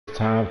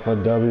time for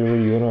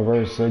WWE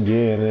Universe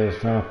again.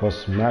 It's time for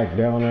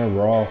SmackDown and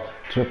Raw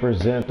to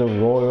present the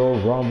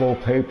Royal Rumble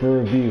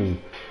pay-per-view.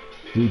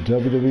 The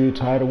WWE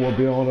title will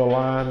be on the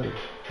line,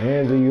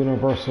 and the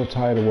Universal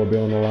title will be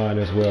on the line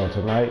as well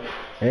tonight.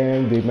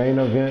 And the main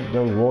event,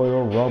 the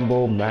Royal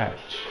Rumble match,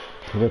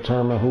 to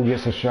determine who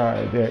gets a shot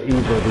at either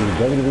the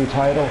WWE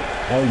title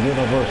or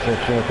Universal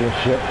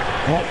Championship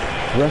at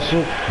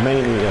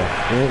WrestleMania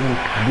in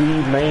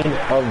the main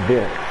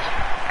event.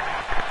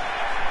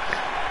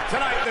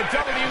 Tonight, the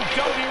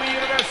WWE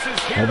Universe is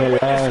here and the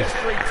last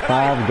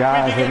 5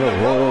 guys in the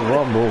Royal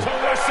Rumble,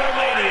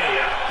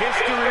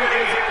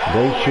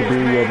 they should be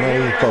your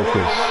main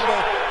focus.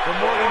 For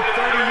more than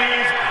 30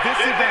 years, this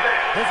event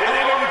has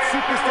elevated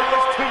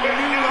superstars to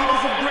new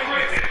levels of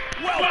greatness.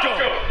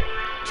 Welcome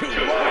to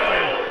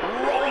Royal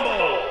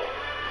Rumble.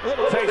 A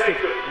little taste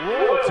of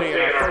royalty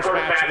in our first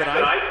match of the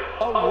night.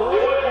 A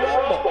Royal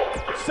Rumble.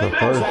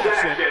 Singles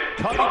action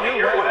coming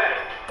your way.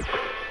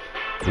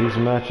 These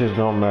matches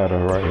don't matter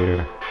right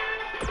here.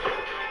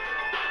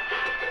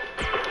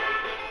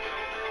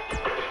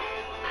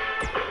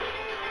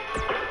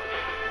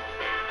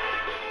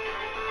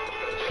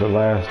 It's the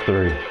last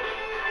 3.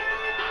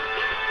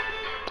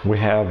 We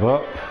have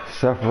up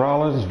Seth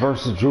Rollins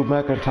versus Drew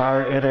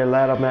McIntyre in a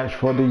ladder match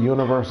for the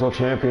Universal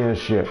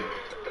Championship.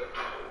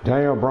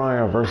 Daniel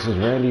Bryan versus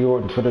Randy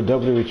Orton for the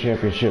WWE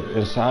Championship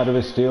inside of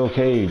a steel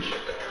cage.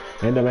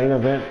 In the main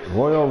event,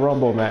 Royal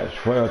Rumble match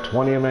for a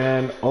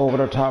 20-man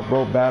over-the-top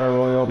rope battle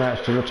royal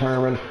match to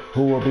determine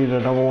who will be the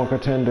 #1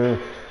 contender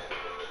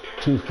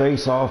to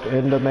face off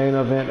in the main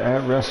event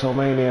at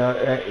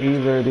WrestleMania at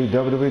either the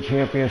WWE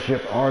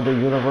Championship or the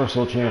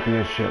Universal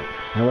Championship.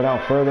 And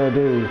without further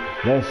ado,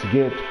 let's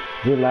get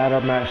the ladder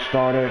match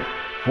started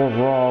for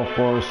Raw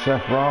for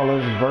Seth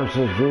Rollins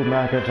versus Drew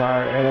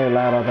McIntyre in a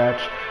ladder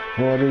match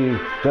for the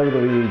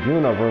WWE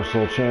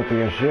Universal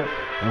Championship.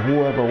 And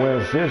whoever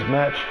wins this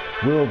match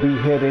will be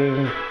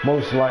heading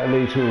most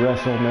likely to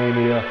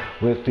WrestleMania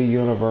with the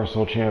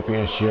Universal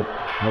Championship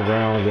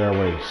around their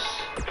waist.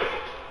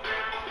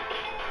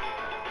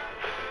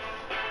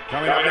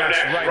 Coming up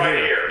next right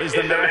here is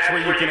the match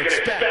where you can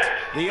expect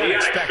the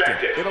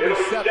unexpected. It'll be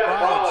Seth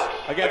Rollins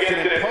against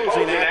an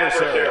imposing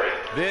adversary.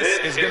 This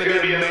is going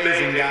to be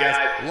amazing, guys.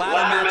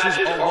 Ladder matches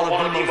are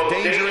one of the most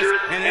dangerous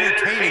and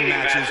entertaining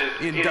matches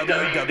in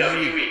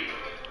WWE.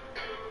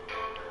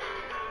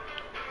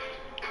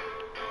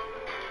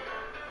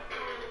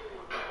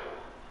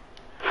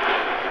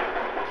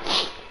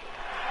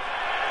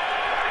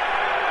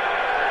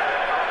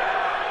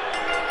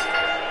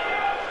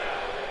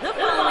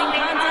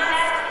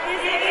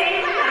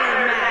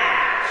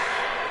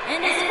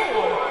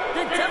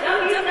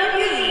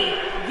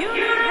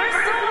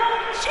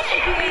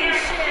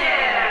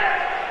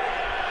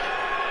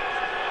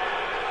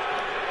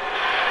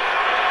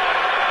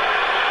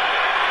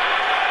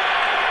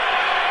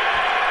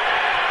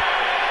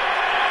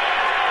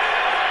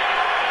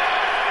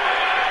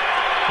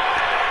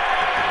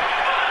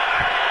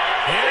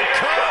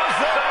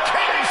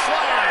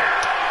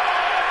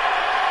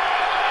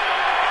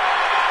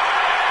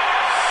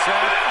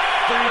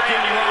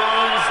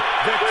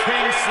 The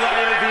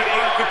Kingslayer, the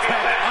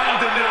architect,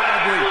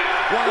 undeniably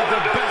one of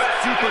the best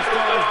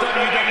superstars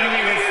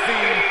WWE has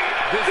seen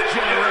this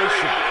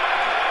generation.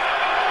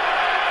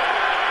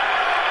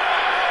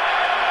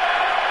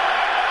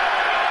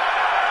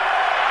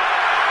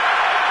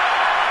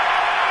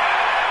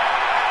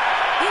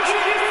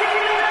 Introducing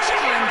the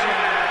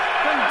challenger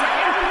from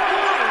Davenport,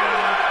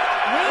 Iowa,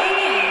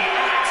 weighing in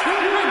at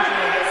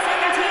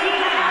 217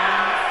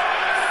 pounds,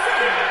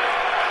 Seth.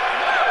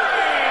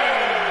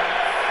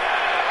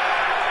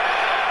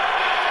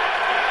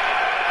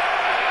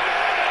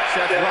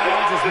 Seth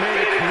Rollins has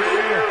made a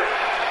career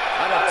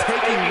out of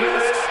taking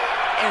risks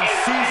and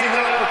seizing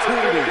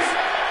opportunities.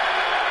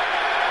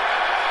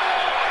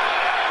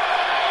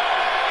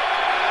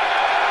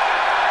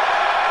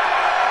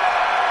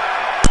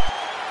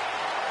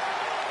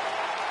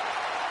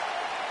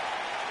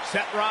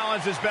 Seth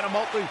Rollins has been a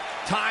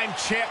multi-time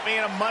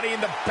champion, a Money in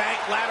the Bank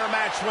ladder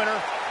match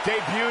winner,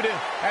 debuted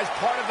as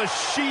part of the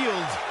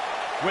Shield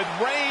with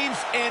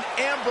Reigns and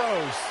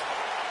Ambrose.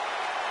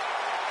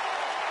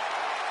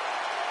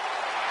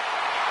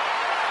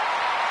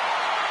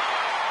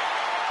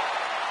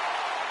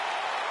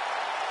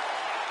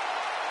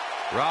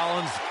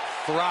 Rollins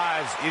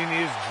thrives and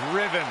is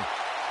driven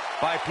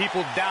by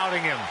people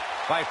doubting him,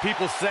 by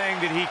people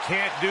saying that he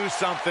can't do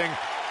something.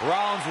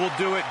 Rollins will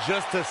do it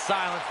just to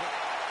silence it.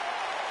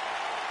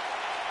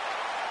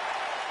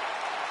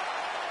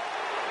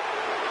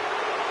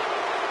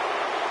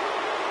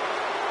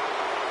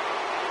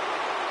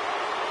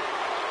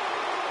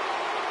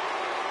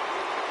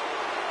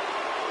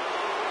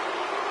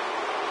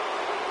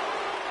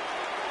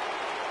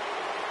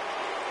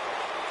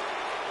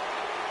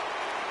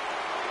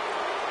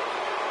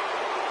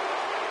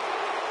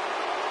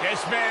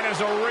 This man is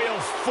a real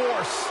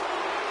force,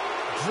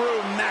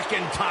 Drew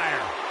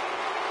McIntyre.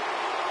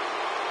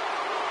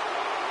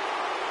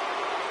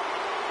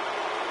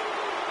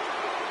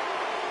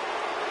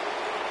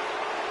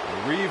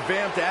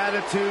 Revamped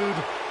attitude,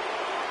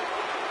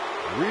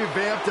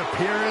 revamped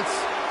appearance.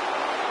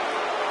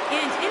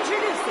 And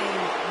introducing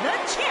the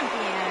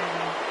champion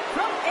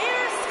from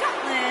Ayr,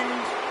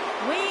 Scotland,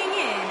 weighing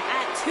in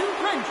at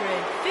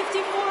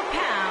 254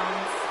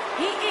 pounds,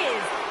 he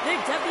is the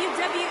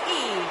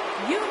WWE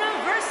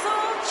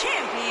Universal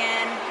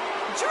Champion,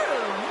 Drew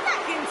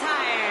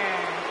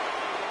McIntyre.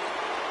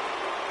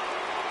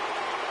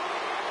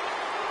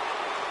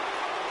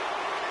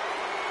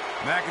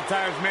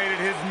 McIntyre's made it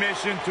his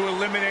mission to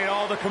eliminate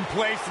all the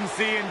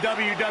complacency in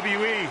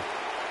WWE.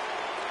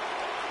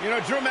 You know,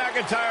 Drew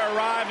McIntyre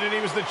arrived and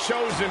he was the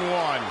chosen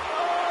one.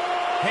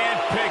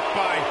 Handpicked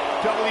by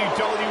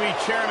WWE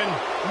Chairman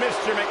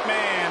Mr.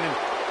 McMahon. And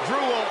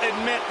Drew will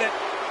admit that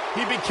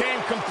he became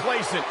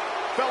complacent.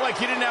 Felt like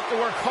he didn't have to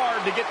work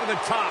hard to get to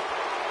the top.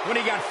 When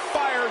he got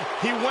fired,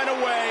 he went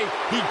away,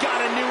 he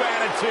got a new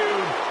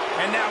attitude,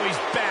 and now he's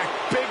back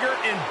bigger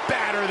and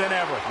badder than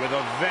ever with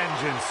a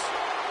vengeance.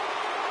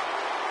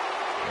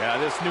 Yeah,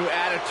 this new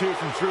attitude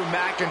from Drew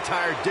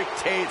McIntyre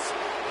dictates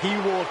he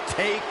will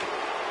take.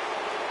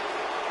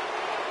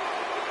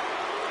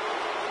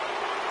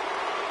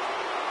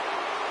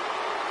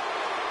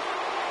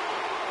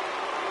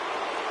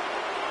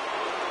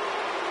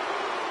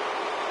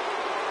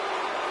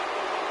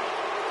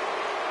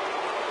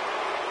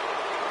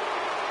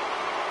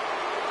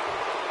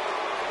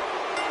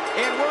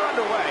 And we're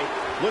underway.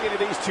 Looking at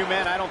these two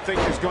men, I don't think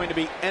there's going to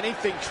be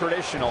anything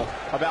traditional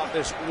about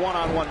this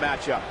one-on-one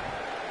matchup.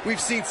 We've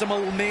seen some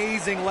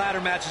amazing ladder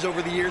matches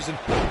over the years, and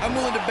I'm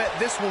willing to bet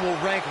this one will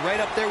rank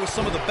right up there with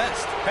some of the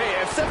best. Hey,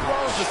 if Seth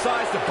Rollins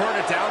decides to burn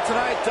it down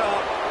tonight,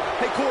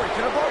 hey, Corey,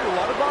 can I borrow your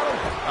water bottle?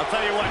 I'll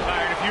tell you what,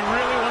 Byron, if you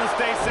really want to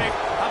stay safe,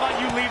 how about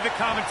you leave the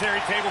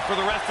commentary table for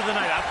the rest of the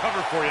night? I'll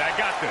cover for you. I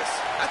got this.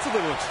 That's a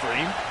little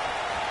extreme.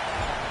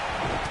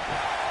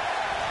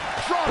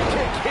 Drop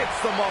kick hits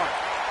the mark.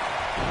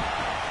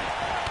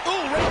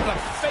 Ooh, right in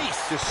the face.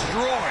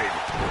 Destroyed.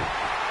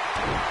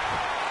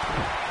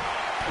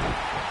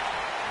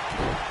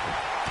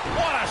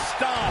 What a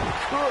stomp.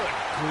 Good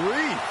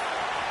grief.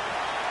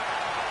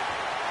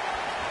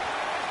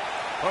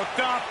 Hooked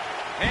up.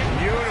 And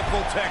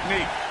beautiful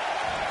technique.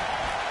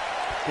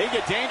 They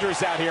get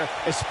dangerous out here,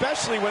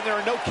 especially when there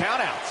are no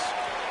countouts.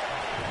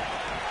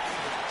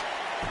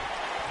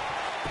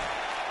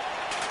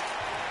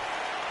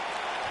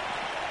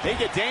 They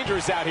get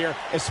dangerous out here,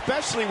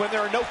 especially when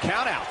there are no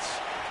countouts.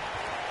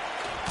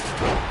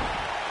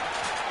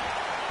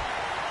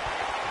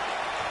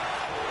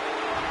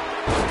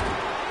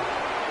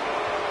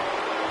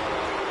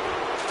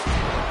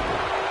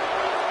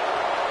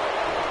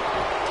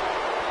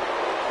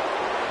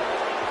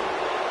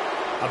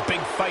 A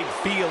big fight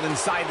feel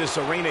inside this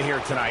arena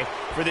here tonight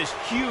for this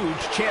huge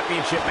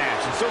championship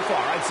match. And so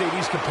far, I'd say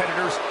these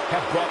competitors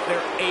have brought their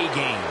A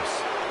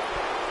games.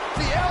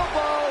 The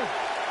elbow!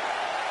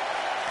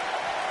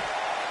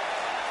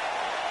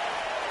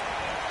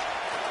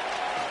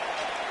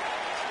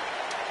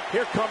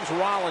 Here comes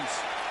Rollins.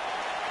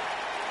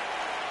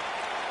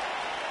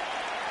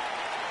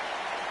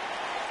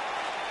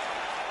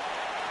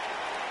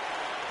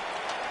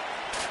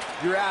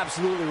 You're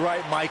absolutely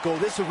right, Michael.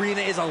 This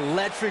arena is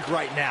electric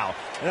right now.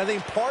 And I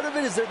think part of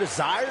it is their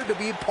desire to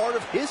be a part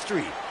of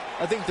history.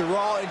 I think they're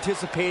all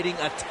anticipating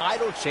a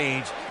title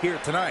change here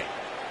tonight.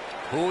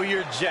 Cool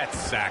your jets,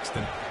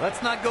 Saxton.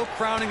 Let's not go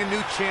crowning a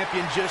new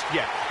champion just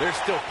yet. There's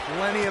still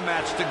plenty of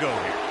match to go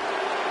here.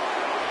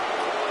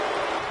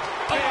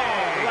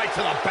 Oh, right to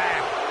the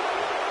back.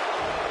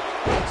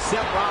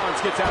 Seth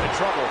Rollins gets out of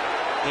trouble,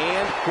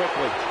 and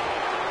quickly.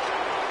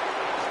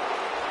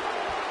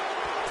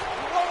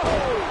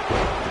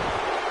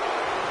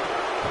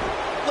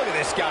 Look at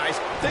this, guys.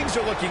 Things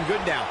are looking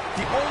good now.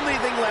 The only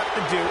thing left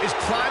to do is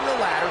climb the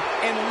ladder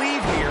and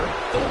leave here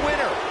the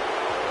winner.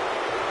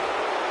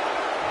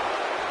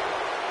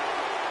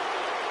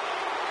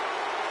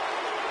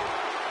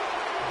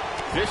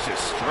 Vicious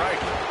strike.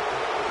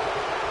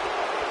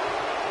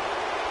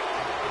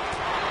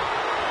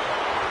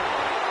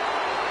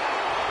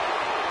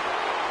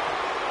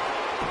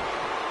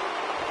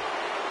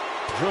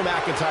 Drew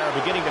McIntyre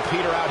beginning to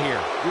peter out here.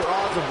 Your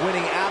odds of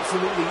winning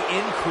absolutely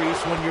increase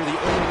when you're the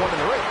only one in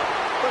the ring.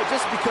 But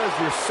just because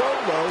you're so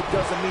low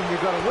doesn't mean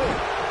you're going to win.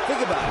 Think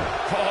about it.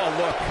 Oh,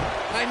 look.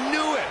 I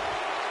knew it.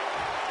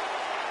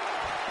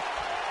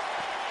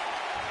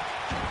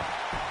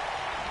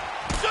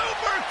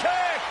 Super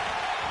kick.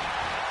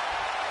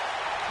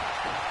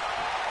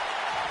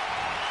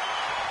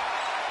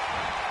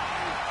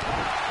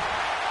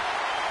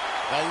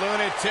 The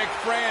lunatic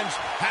fringe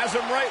has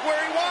him right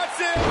where he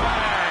wants him.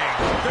 Bang.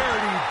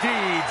 Dirty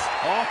deeds.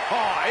 Oh,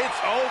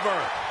 it's over.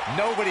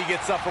 Nobody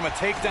gets up from a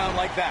takedown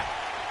like that.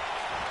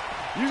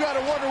 You got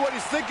to wonder what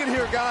he's thinking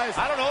here, guys.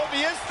 I don't know if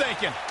he is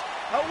thinking.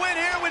 A win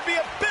here would be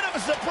a bit of a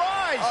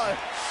surprise.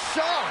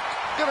 Shock.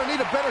 Gonna need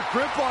a better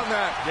grip on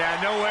that. Yeah,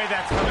 no way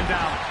that's coming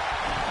down.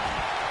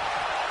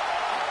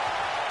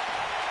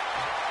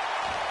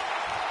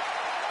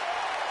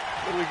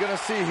 What are we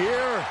gonna see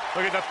here?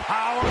 Look at the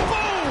power.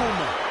 Boom!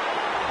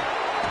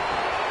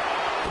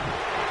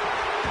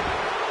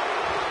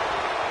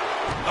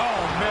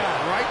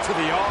 to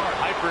the arm.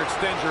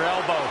 Hyperextend your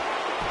elbow.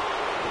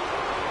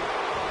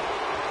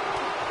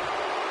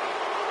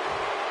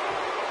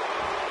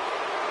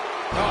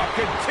 Oh,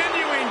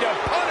 continuing to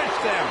punish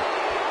them.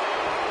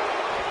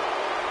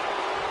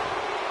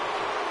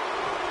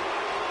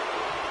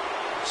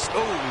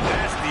 Oh,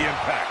 nasty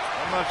impact.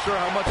 I'm not sure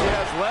how much he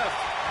has left.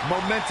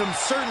 Momentum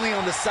certainly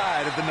on the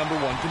side of the #1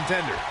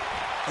 contender.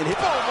 And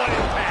what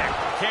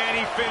impact. Can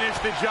he finish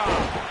the job?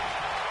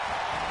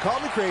 Call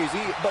me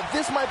crazy, but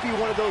this might be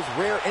one of those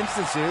rare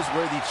instances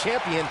where the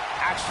champion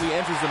actually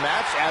enters the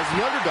match as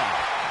the underdog.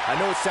 I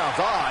know it sounds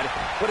odd,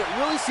 but it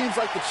really seems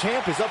like the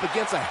champ is up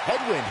against a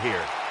headwind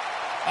here.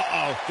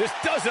 Uh-oh, this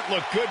doesn't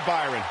look good,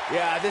 Byron.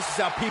 Yeah, this is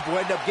how people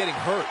end up getting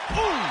hurt.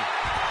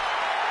 Ooh!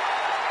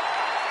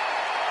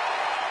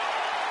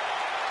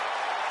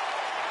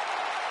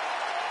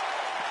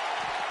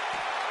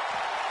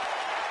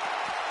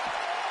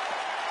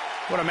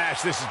 What a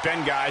match this has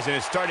been, guys, and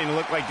it's starting to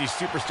look like these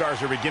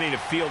superstars are beginning to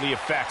feel the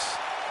effects.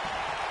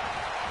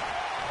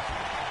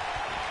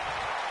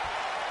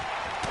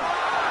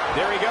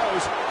 There he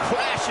goes,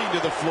 crashing to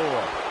the floor.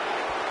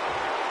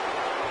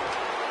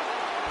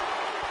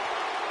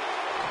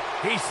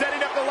 He's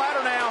setting up the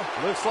ladder now.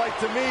 Looks like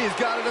to me he's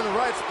got it in the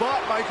right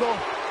spot, Michael.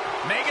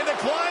 Making the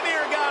climb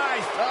here,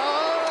 guys.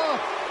 Oh!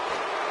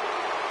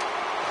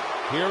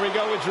 Here we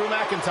go with Drew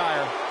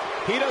McIntyre.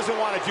 He doesn't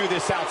want to do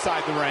this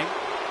outside the ring.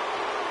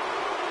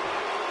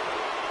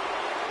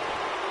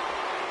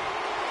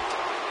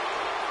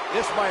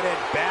 This might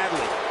end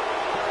badly.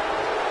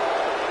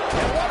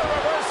 And what a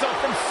reversal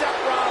from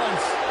Seth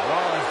Rollins.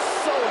 Rollins,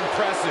 so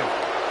impressive.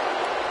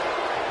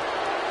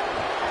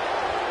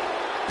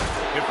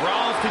 If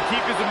Rollins can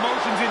keep his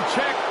emotions in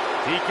check,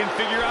 he can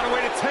figure out a way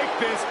to take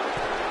this.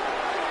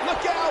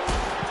 Look out!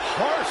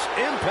 Harsh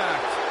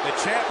impact. The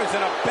champ is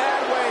in a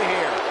bad way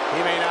here.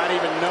 He may not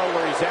even know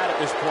where he's at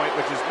this point,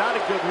 which is not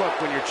a good look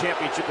when your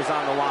championship is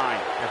on the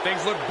line. And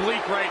things look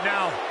bleak right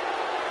now.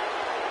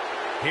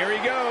 Here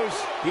he goes.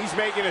 He's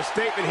making a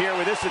statement here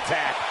with this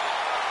attack.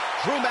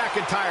 Drew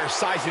McIntyre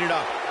sizing it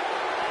up.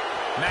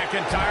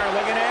 McIntyre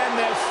looking to end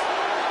this.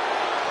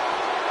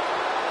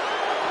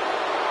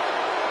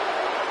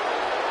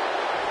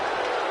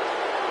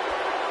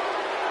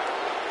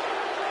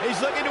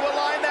 He's looking to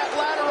align that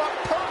ladder up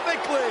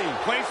perfectly.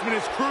 Placement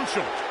is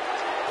crucial.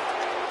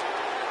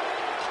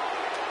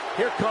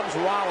 Here comes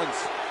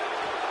Rollins.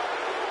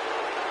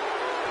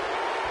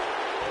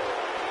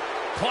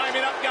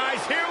 Climbing up,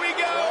 guys. Here we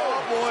go. Oh,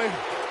 boy.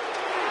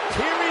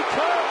 Here he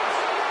comes.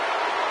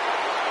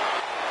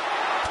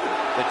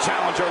 The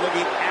challenger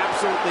looking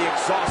absolutely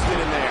exhausted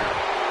in there.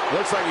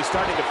 Looks like he's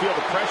starting to feel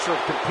the pressure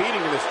of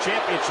competing in this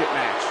championship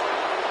match.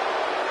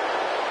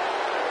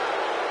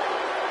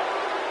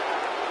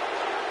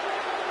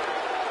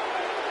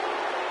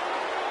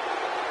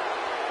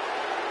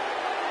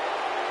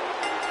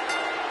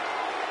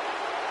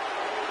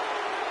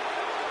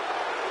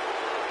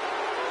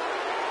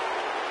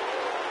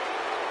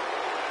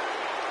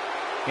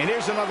 And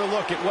here's another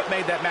look at what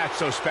made that match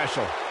so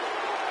special.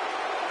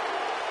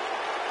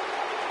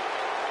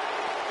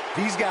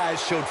 These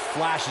guys showed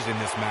flashes in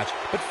this match,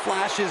 but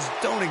flashes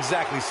don't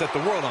exactly set the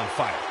world on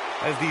fire,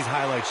 as these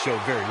highlights show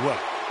very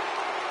well.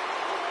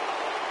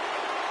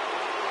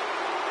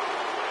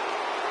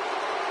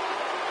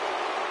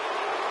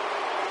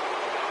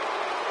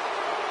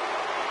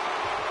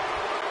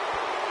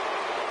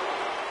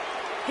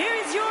 Here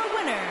is your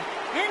winner,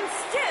 and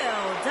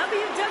still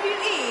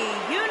WWE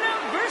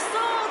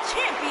Universal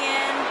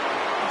Champion,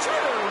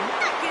 Drew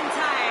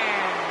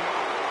McIntyre.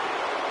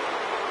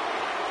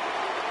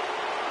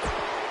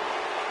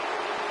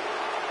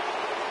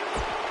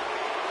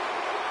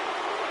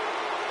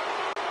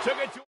 Took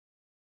it to...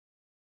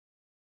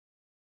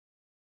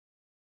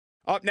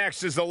 Up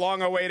next is the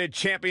long-awaited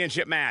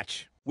championship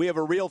match. We have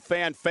a real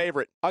fan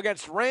favorite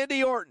against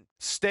Randy Orton.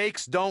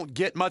 Stakes don't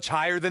get much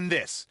higher than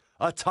this.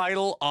 A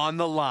title on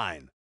the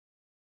line.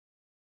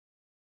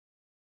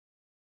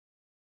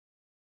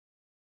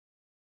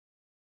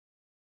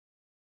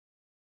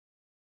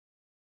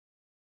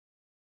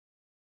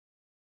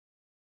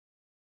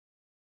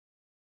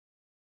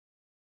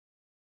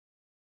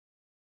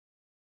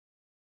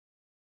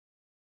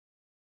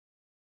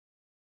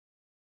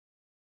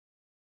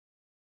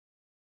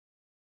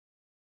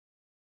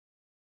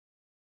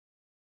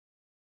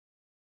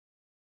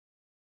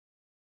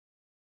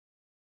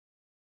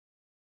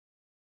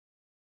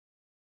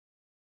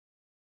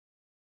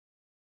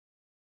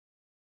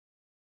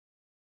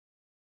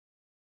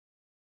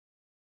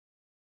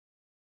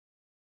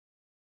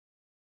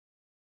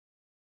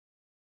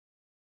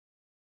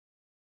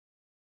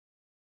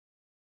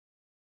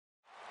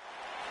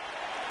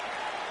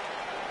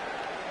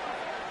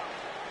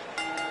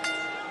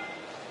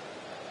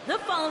 The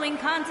following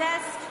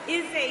contest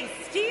is a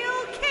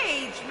steel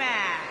cage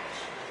match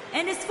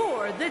and is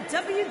for the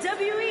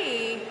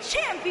WWE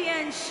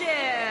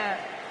Championship.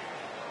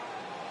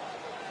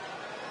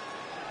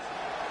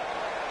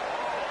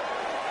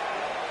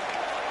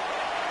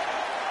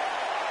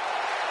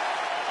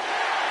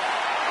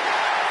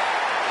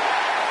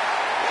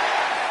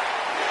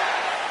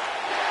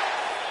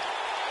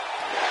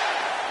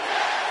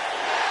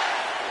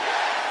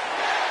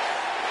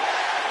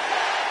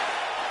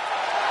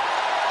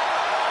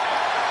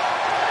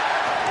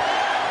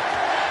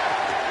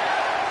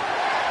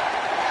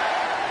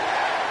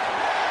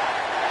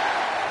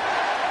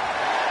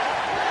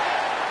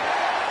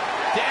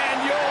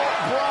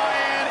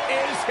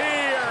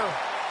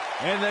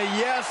 And the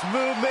yes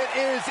movement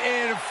is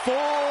in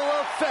full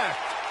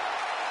effect.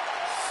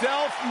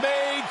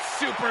 Self-made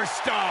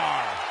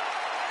superstar.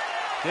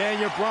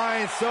 Daniel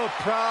Bryan's so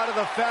proud of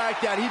the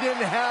fact that he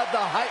didn't have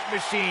the hype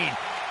machine.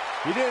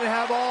 He didn't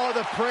have all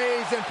the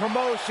praise and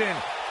promotion.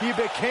 He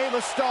became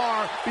a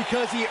star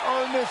because he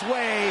earned his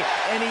way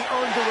and he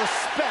earned the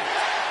respect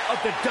of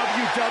the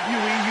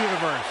WWE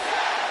Universe.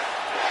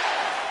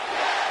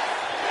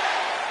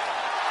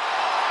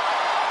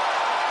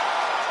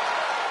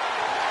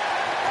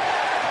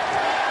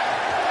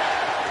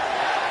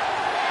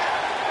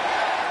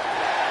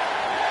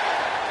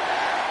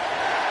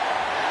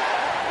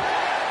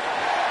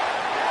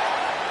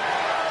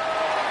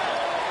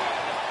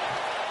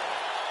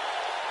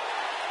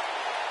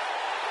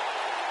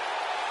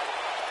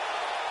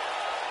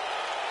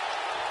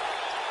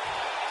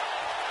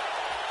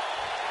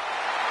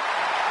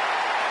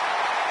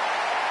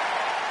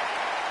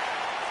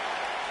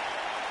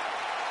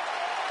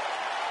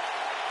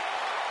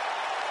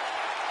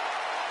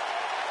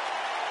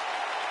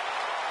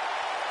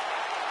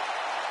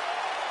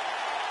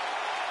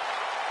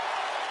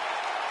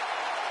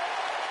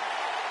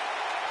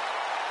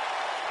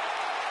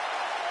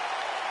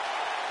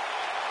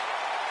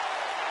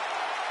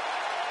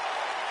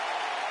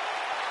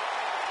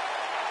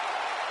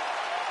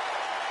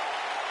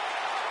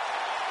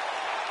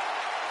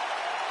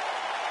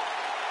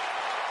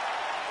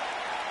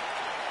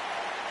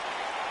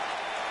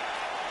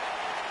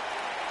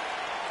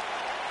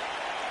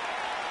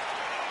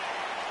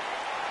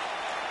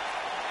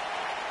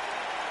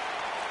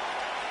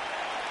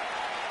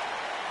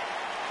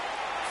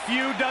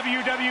 Few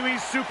WWE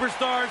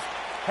superstars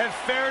have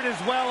fared as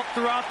well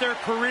throughout their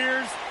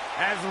careers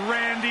as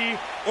Randy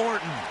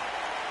Orton.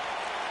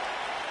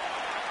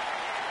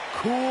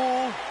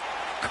 Cool,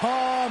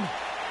 calm,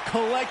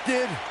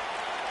 collected,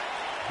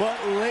 but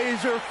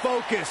laser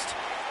focused.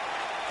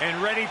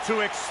 And ready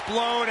to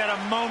explode at a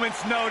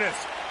moment's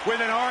notice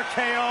with an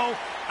RKO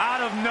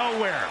out of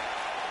nowhere.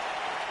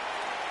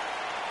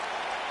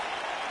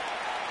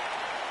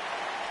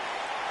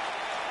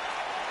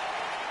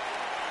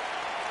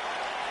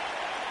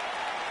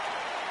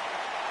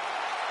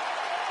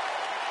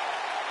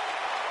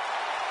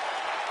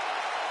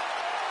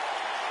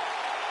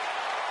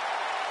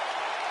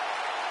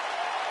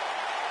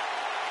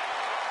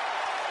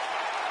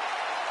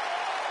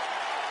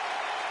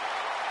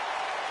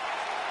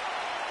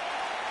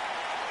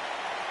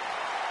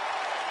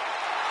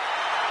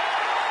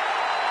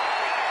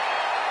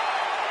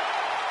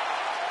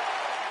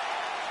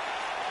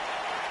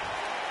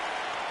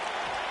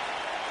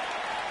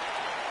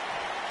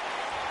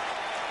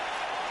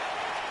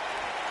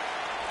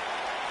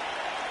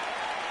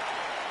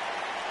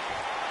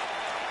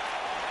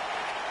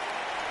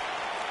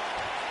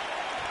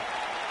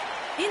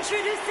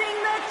 Introducing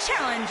the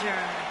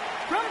challenger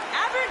from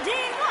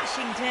Aberdeen,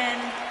 Washington,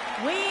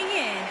 weighing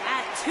in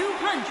at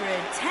 210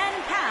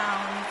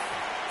 pounds,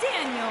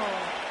 Daniel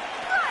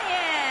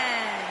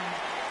Bryan.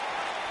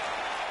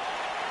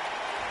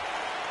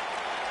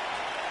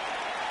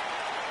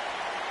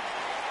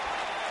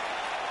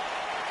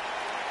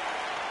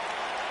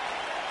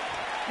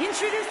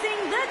 Introducing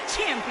the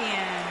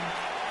champion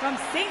from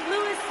St.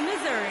 Louis,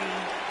 Missouri,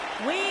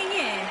 weighing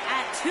in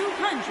at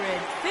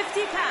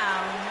 250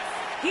 pounds.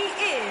 He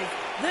is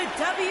the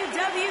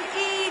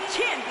WWE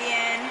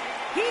Champion.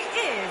 He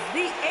is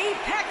the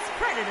Apex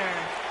Predator,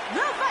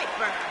 the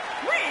Viper,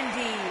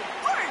 Randy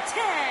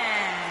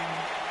Orton.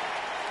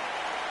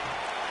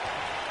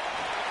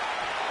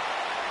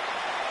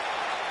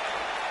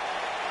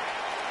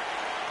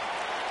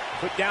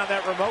 Put down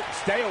that remote and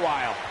stay a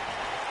while.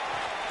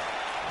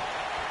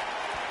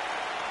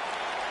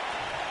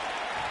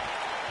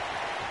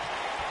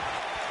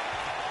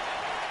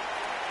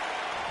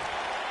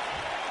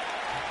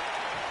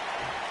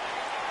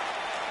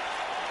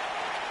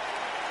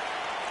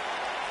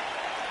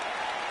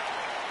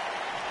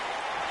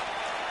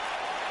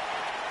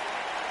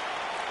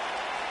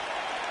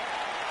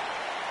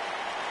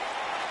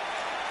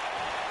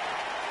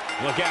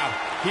 Look out.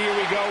 Here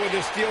we go with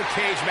a steel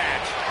cage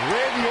match.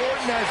 Randy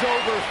Orton has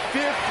over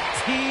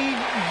 15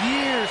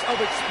 years of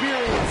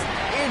experience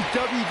in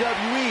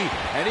WWE,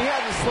 and he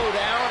hasn't slowed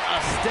down a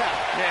step.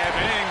 Yeah, if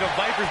anything, the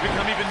Viper's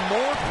become even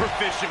more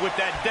proficient with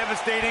that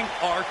devastating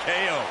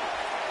RKO.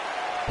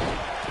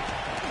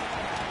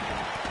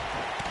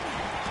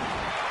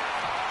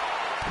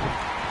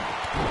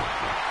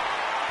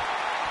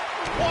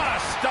 What a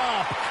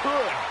stomp.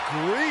 Good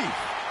grief.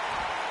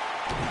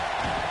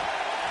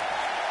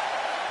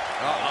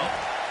 Uh-oh.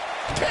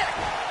 Kick.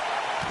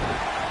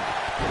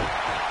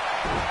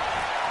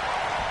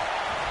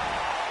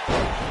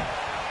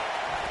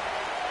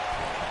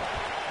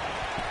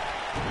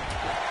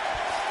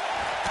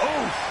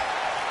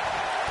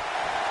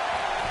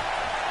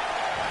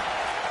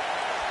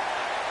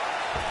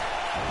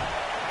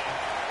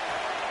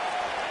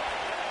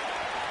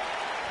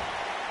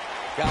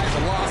 Guys,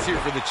 a loss here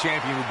for the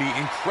champion would be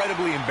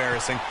incredibly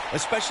embarrassing,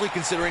 especially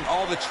considering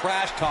all the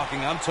trash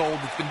talking I'm told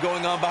that's been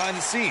going on behind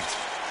the scenes.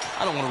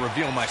 I don't want to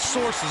reveal my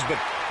sources, but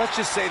let's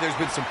just say there's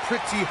been some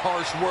pretty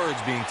harsh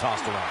words being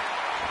tossed around.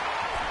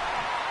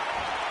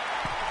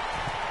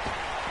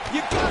 You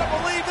gotta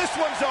believe this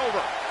one's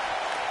over.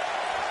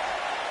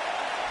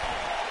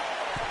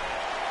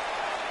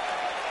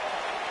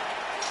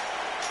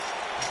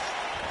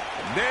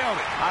 Nailed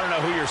it. I don't know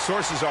who your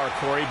sources are,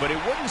 Corey, but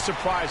it wouldn't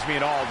surprise me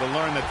at all to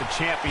learn that the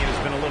champion has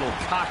been a little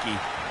cocky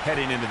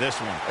heading into this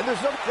one. And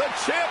there's no... The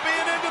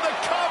champion into the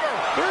cover.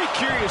 Very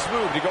curious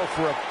move to go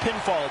for a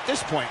pinfall at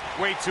this point.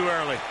 Way too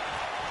early.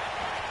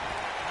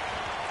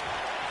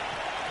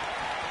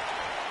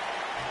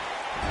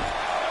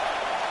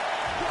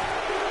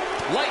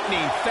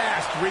 Lightning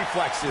fast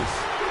reflexes.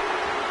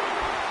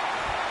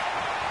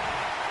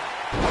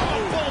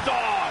 Oh,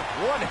 bulldog.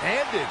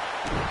 One-handed.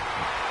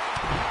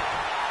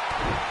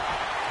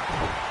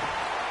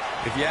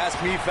 If you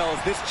ask me, fellas,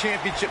 this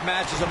championship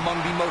match is among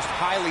the most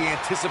highly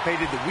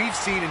anticipated that we've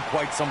seen in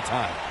quite some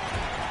time.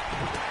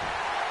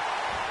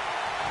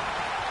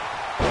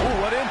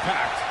 Ooh, what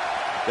impact.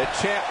 The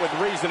champ with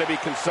reason to be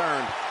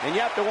concerned. And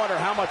you have to wonder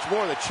how much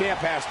more the champ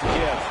has to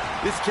give.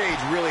 This cage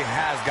really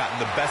has gotten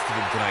the best of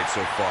him tonight so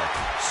far.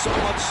 So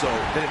much so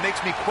that it makes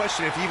me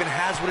question if he even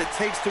has what it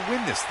takes to win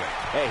this thing.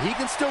 Hey, he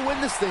can still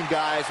win this thing,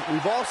 guys.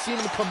 We've all seen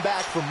him come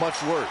back from much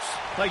worse.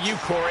 Like you,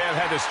 Corey,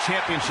 I've had this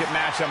championship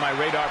match on my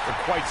radar for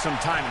quite some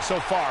time. And so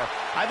far,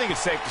 I think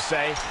it's safe to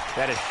say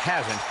that it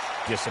hasn't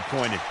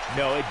disappointed.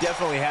 No, it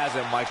definitely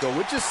hasn't, Michael,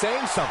 which is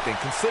saying something,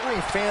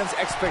 considering fans'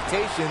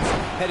 expectations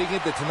heading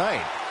into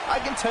tonight. I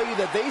can tell you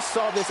that they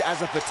saw this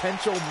as a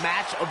potential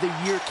match of the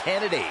year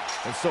candidate.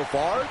 And so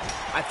far,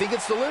 I think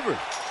it's delivered.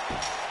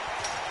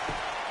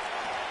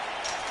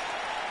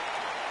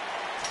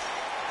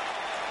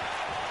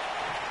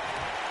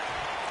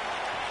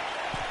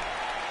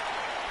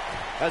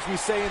 As we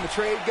say in the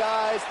trade,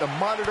 guys, the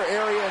monitor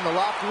area in the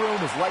locker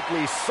room is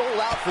likely sold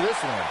out for this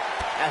one,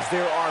 as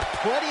there are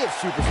plenty of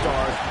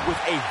superstars with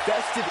a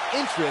vested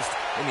interest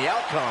in the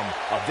outcome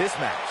of this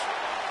match.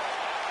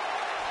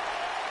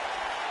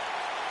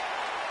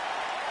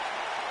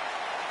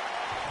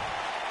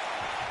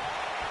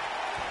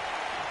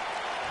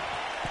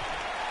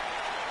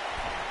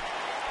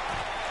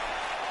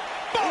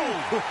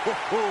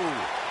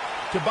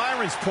 To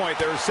Byron's point,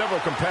 there are several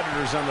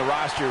competitors on the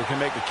roster who can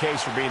make a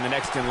case for being the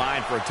next in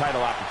line for a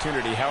title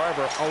opportunity.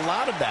 However, a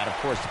lot of that, of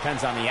course,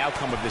 depends on the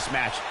outcome of this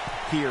match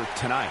here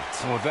tonight.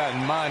 And with that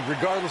in mind,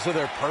 regardless of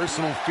their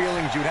personal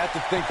feelings, you'd have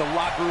to think the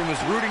locker room is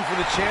rooting for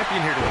the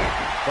champion here tonight.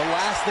 The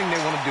last thing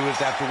they want to do is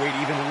have to wait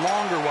even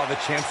longer while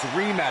the champ's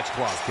rematch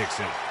clause kicks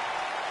in.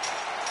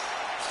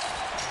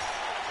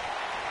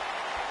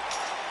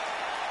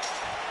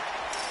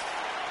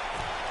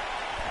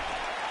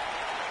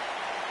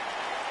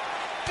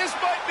 This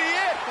might be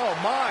it. Oh,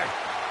 my.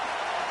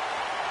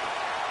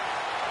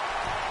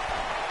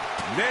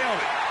 Nailed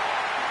it.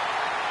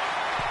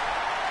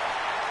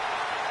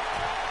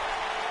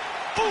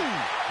 Boom.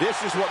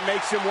 This is what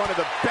makes him one of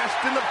the best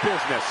in the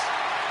business.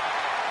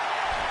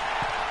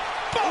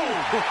 Boom.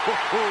 This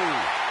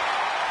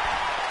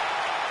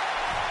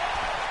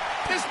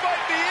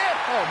might be it.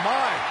 Oh,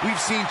 my. We've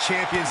seen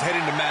champions head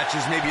into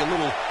matches maybe a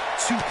little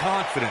too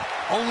confident,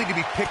 only to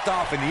be picked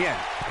off in the end.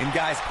 And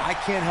guys, I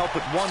can't help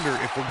but wonder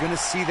if we're going to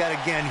see that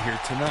again here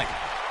tonight.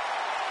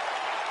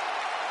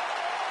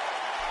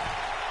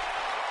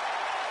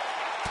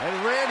 And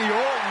Randy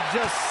Orton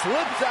just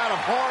slips out of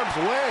harm's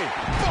way.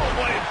 Boom,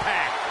 what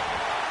impact.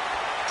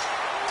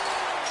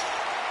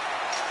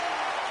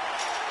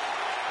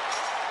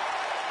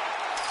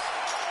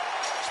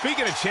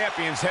 Speaking of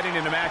champions heading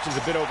into matches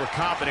a bit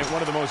overconfident,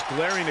 one of the most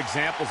glaring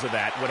examples of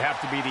that would have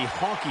to be the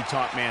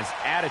honky-tonk man's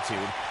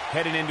attitude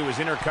heading into his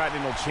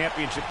Intercontinental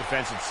Championship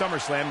defense at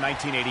SummerSlam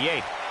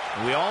 1988.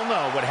 And we all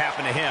know what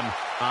happened to him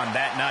on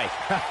that night.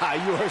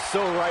 You are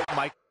so right,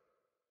 Mike.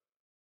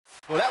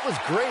 Well, that was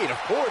great, of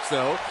course,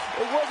 though.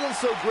 It wasn't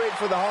so great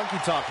for the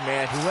honky-tonk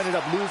man, who ended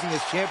up losing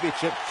his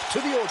championship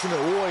to the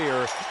Ultimate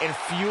Warrior in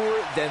fewer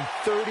than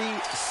 30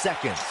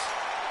 seconds.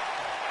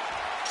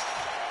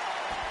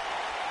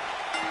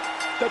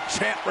 The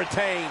champ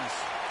retains.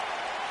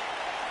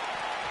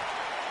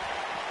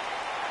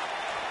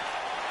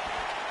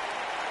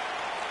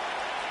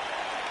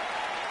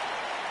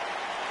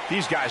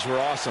 These guys were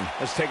awesome.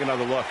 Let's take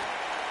another look.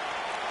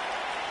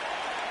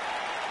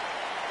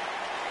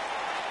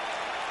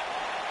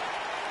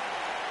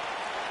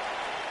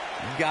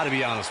 Gotta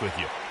be honest with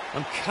you,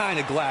 I'm kind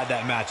of glad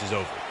that match is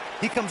over.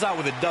 He comes out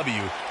with a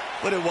W,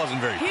 but it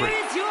wasn't very pretty.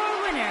 Here is your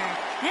winner,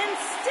 and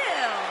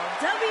still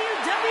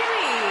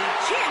WWE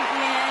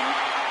Champion.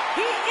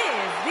 He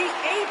is the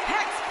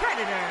Apex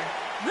Predator,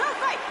 the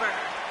Viper,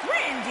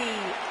 Randy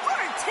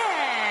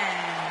Orton.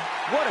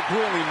 What a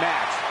grueling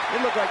match. It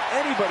looked like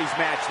anybody's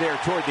match there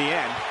toward the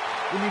end.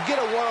 When you get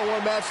a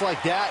one-on-one match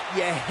like that,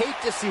 you hate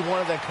to see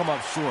one of them come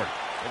up short.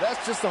 But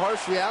that's just the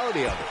harsh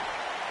reality of it.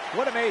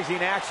 What amazing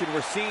action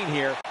we're seeing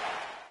here.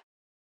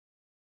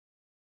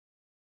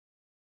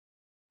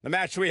 The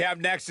match we have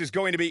next is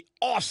going to be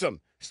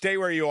awesome. stay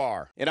where you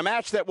are. In a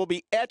match that will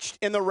be etched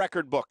in the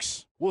record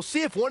books. We'll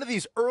see if one of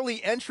these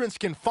early entrants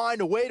can find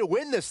a way to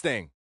win this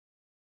thing.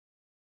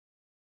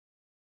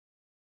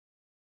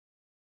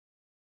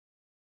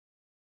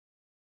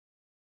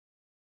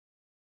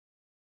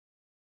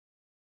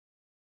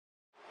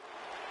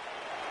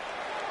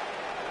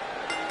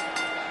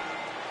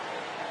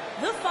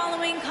 The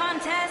following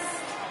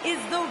contest is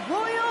the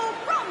Royal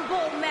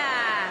Rumble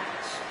match.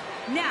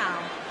 Now,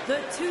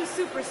 the two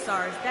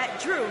superstars that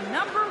drew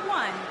number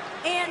 1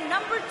 and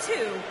number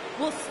 2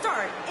 will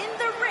start in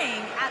the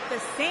ring at the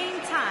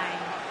same time.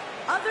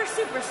 Other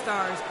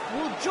superstars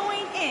will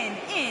join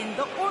in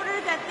the order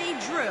that they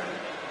drew.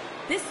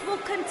 This will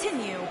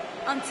continue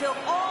until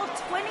all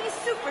 20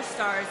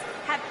 superstars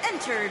have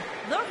entered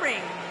the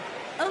ring.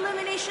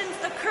 Eliminations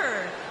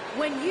occur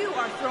when you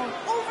are thrown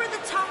over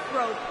the top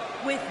rope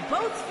with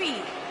both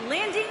feet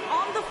landing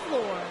on the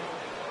floor.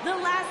 The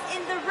last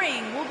in the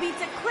ring will be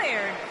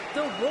declared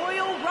the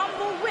Royal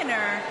Rumble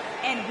winner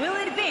and will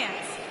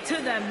advance to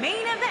the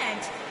main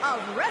event of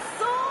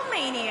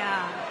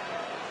WrestleMania.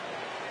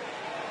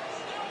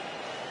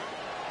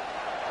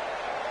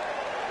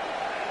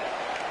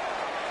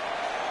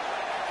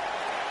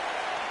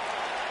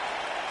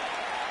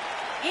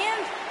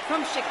 And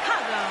from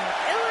Chicago,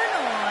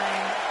 Illinois,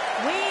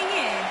 weighing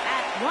in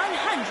at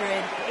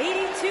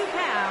 182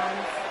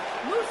 pounds,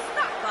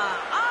 Mustafa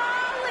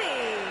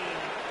Ali.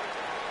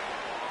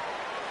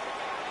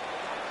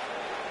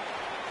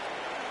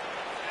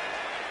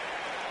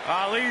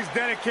 Ali's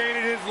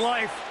dedicated his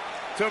life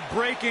to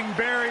breaking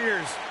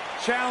barriers,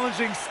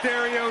 challenging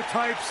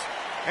stereotypes,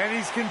 and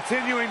he's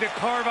continuing to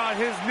carve out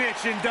his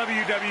niche in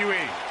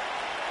WWE.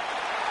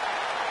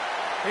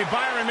 Hey,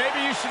 Byron,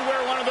 maybe you should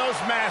wear one of those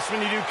masks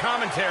when you do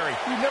commentary.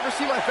 You never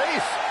see my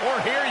face. Or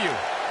hear you.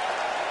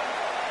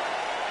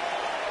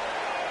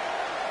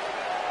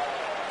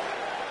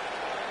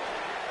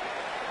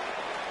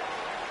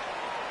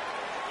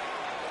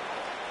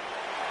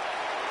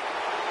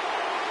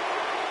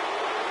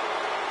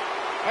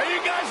 Are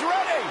you guys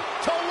ready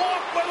to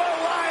walk with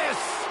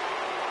Elias?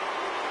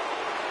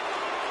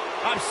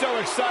 I'm so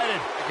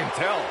excited. I can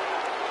tell.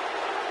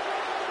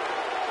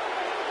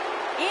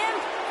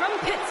 And from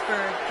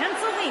Pittsburgh,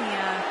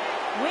 Pennsylvania,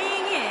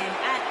 weighing in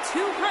at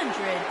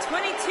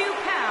 222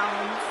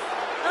 pounds,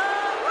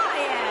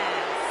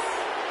 Elias.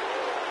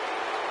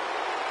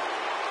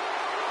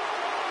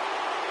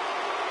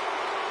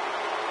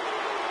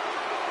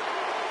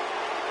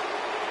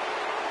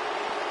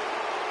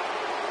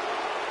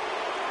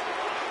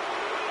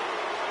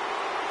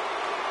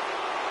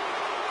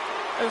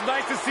 It's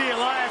nice to see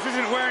Elias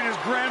isn't wearing his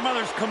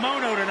grandmother's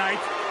kimono tonight.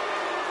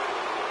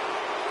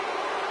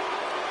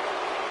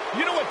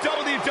 You know what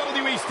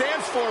WWE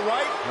stands for,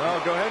 right? Oh,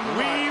 go ahead and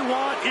We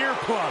want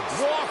earplugs.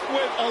 Walk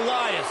with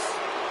Elias.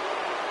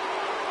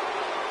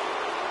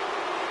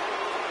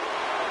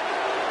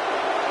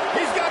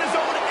 He's got his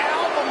own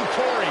album,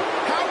 Corey.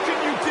 How can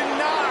you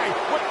deny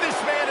what this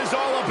man is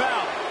all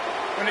about?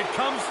 When it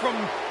comes from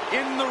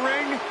in the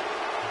ring,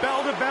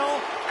 bell to bell,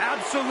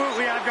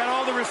 absolutely, I've got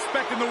all the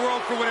respect in the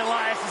world for what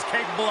Elias is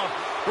capable of.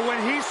 But when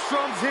he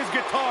strums his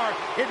guitar,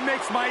 it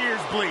makes my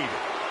ears bleed.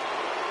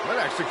 I'd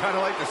actually kind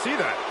of like to see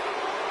that.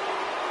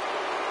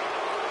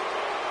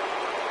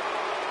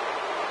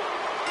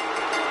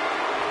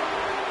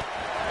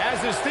 As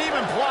his theme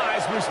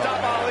implies,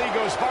 Mustafa Ali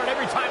goes hard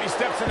every time he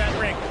steps in that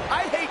ring.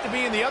 I'd hate to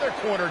be in the other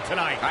corner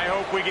tonight. I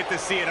hope we get to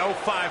see an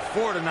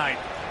 054 tonight.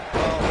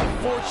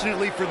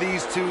 Fortunately for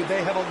these two,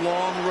 they have a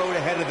long road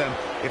ahead of them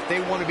if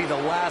they want to be the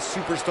last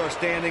superstar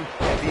standing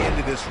at the end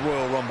of this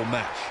Royal Rumble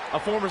match. A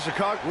former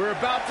Chicago. We're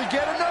about to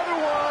get another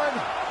one.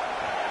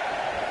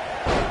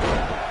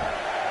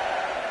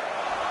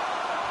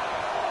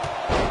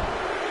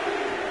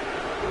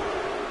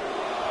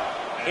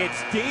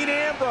 It's Dean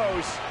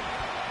Ambrose.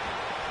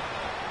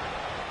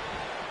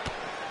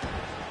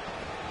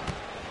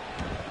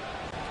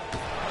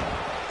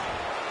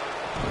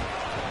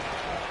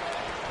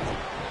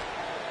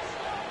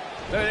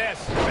 Look at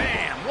this.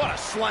 Bam! What a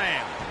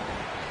slam.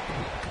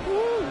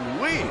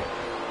 Woo-wee.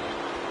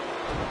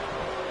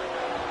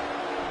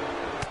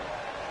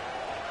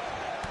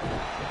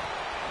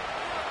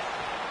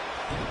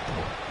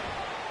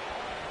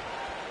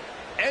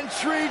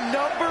 Entry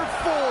number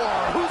 4.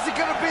 Who's it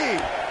going to be?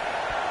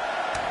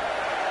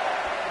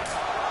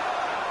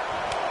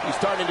 He's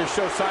starting to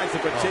show signs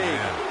of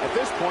fatigue. At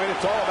this point,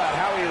 it's all about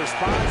how he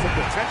responds and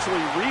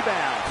potentially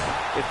rebounds.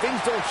 If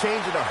things don't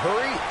change in a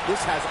hurry,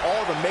 this has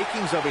all the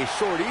makings of a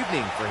short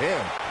evening for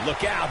him.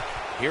 Look out.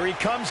 Here he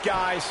comes,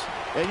 guys.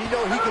 And you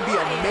know he can be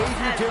a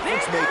major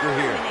difference maker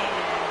here.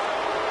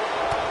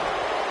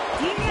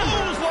 Dean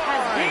Ambrose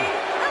has been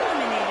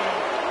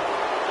eliminated.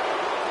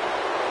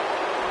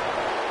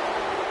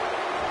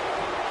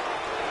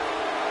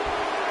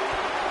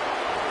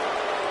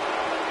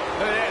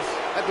 Look at this.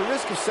 At the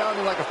risk of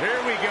sounding like a...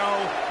 Here we go,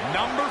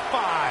 number 5.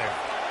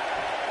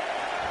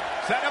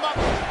 Set him up.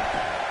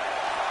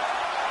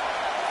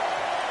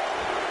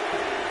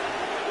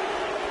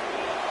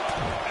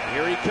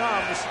 Here he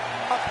comes,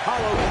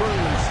 Apollo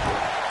Crews.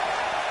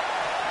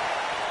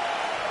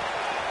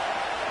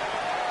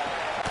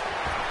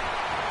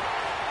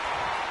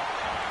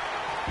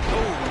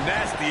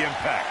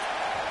 impact.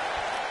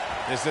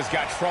 This has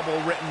got trouble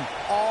written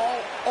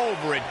all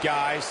over it,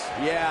 guys.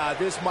 Yeah,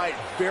 this might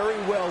very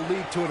well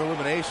lead to an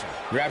elimination.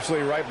 You're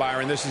absolutely right,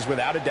 Byron. This is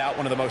without a doubt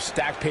one of the most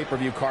stacked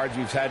pay-per-view cards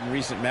we've had in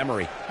recent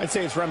memory. I'd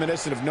say it's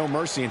reminiscent of No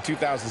Mercy in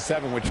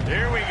 2007, which...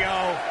 Here we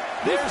go.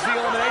 There's the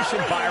elimination,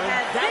 Byron.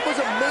 That was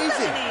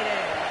amazing.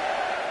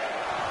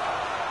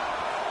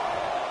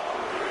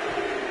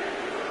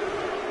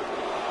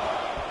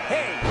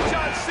 Hey,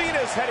 John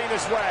Cena's heading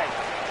this way.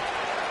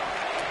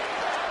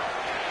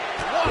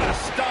 What a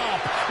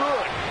stomp.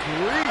 Good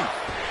grief.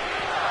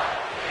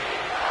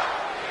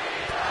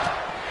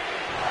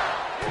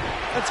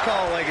 Let's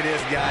call it like it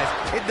is, guys.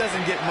 It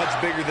doesn't get much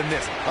bigger than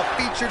this. A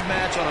featured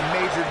match on a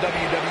major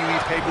WWE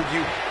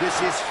pay-per-view. This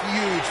is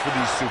huge for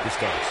these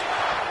superstars.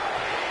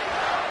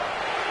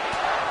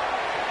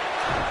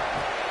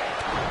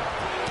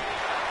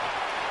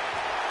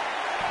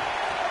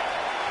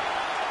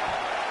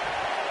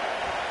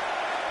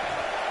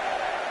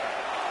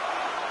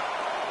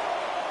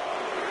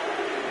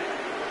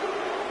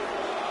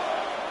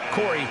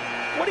 Corey,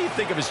 what do you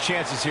think of his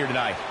chances here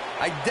tonight?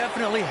 I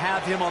definitely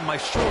have him on my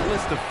short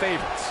list of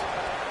favorites.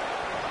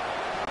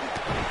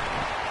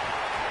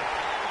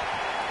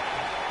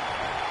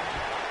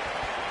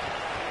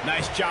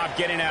 Nice job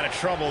getting out of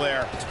trouble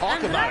there.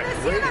 Talk about a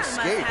great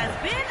escape. Has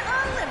been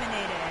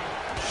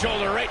eliminated.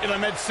 Shoulder right to the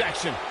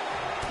midsection.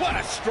 What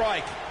a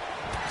strike.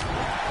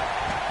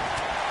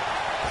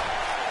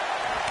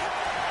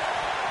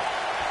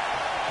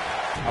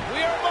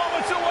 We are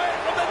moments away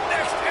from the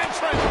next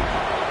entrant.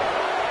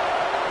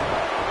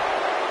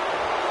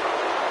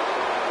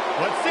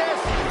 What's this?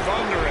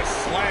 Thunderous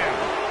slam.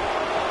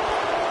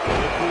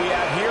 Look who we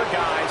have here,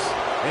 guys.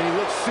 And he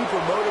looks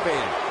super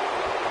motivated.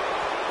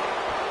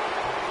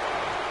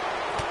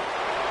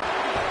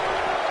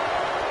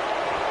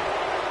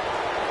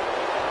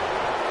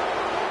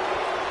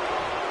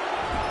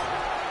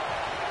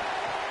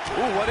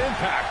 Ooh, what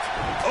impact.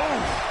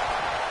 Oh.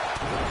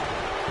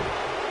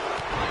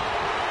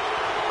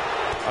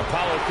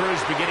 Apollo Crews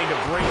beginning to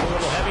breathe a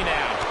little heavy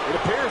now. It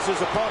appears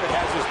his opponent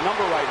has his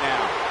number right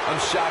now. I'm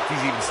shocked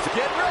he's even still.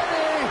 Get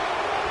ready!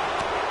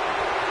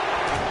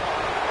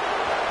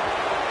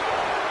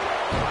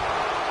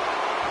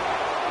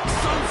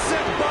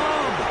 Sunset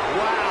bomb.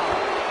 Wow.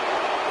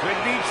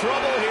 Could be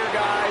trouble here,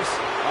 guys.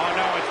 Oh,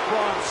 no, it's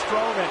Braun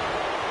Strowman.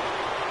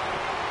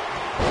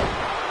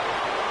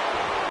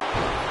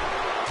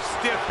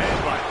 Stiff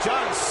headbutt.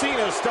 John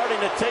Cena's starting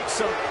to take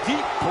some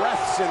deep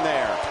breaths in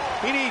there.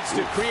 He needs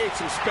to create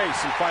some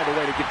space and find a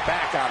way to get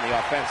back on the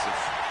offensive.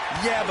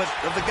 Yeah, but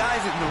of the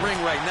guys in the ring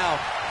right now,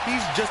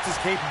 he's just as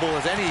capable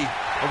as any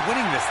of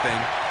winning this thing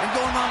and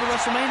going on to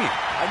WrestleMania.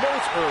 I know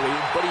it's early,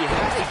 but he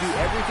has to do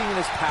everything in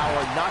his power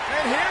not...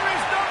 And here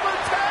is number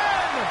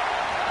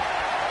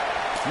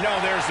 10! No,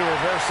 there's the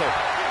reversal.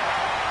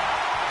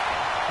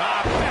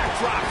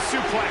 Backdrop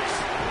suplex.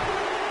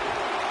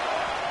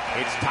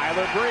 It's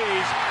Tyler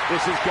Breeze.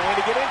 This is going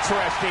to get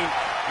interesting.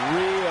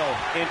 Real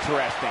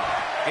interesting.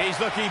 He's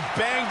looking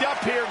banged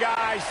up here,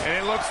 guys. And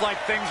it looks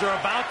like things are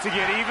about to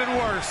get even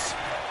worse.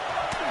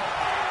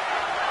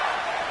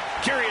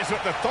 Curious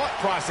what the thought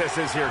process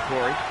is here,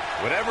 Corey.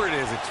 Whatever it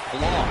is, it's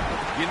flawed.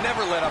 You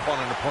never let up on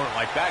an opponent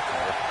like that,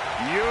 Cole.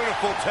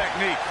 Beautiful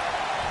technique.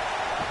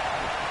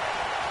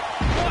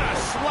 What a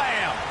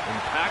slam.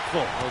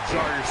 Impactful. Will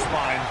jar your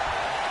spine.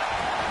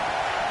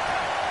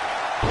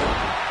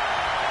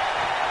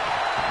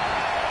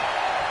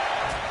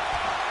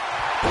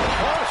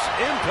 Harsh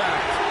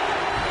impact.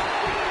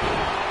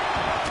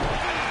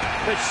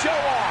 The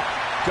show-off.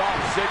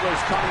 Dolph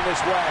Ziggler's coming this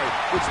way,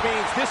 which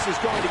means this is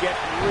going to get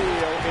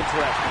real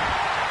interesting.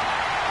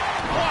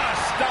 What a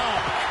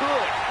stomp.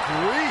 Good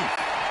grief.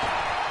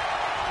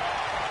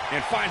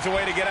 And finds a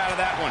way to get out of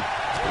that one.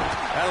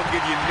 That'll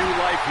give you new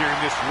life here in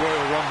this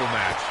Royal Rumble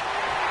match.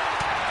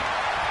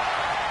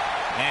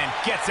 And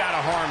gets out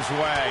of harm's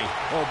way.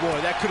 Oh, boy,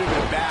 that could have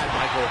been bad,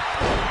 Michael.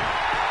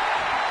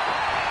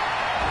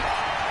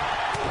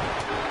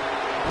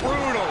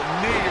 Brutal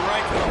knee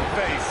right to the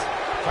face.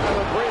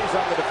 Tyler Breeze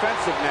on the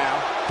defensive now.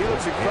 He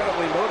looks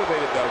incredibly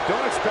motivated, though.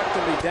 Don't expect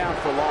him to be down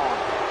for long.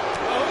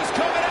 Oh, who's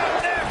coming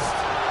out next?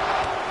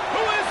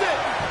 Who is it?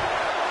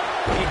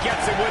 He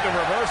gets it with a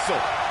reversal.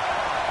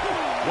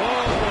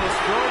 Whoa,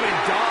 Strowman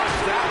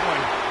dodged that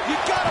one. You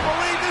gotta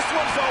believe this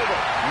one's over.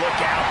 Look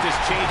out, this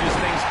changes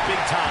things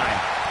big time.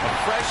 A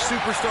fresh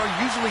superstar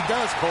usually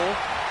does, Cole.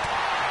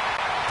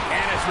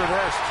 And it's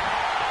reversed.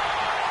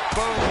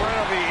 Boom, right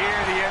over the ear,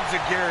 the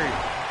enziguri.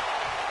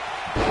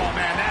 Oh,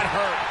 man, that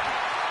hurt.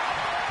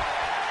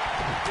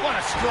 What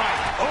a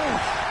strike. Oh,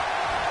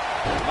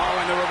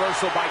 and the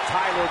reversal by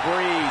Tyler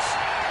Breeze.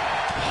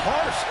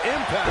 harsh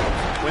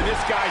impact. When this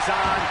guy's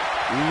on,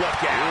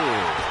 look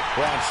out.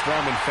 Braun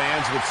Strowman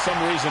fans with some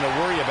reason to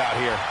worry about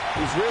here.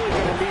 He's really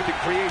going to need to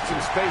create some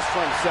space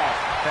for himself.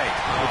 Hey,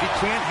 if he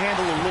can't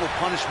handle a little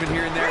punishment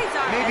here and there,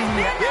 maybe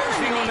he... There's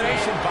the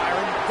elimination,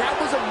 Byron. That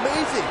was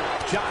amazing.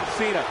 John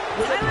Cena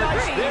with a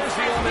nice... There's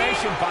the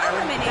elimination,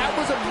 Byron. That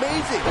was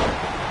amazing.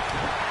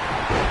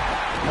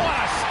 What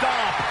a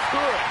stomp.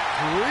 Good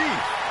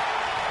grief.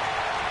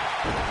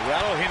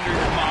 That'll hinder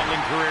your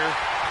modeling career.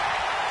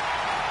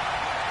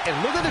 And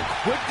look at the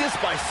quickness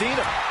by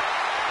Cena.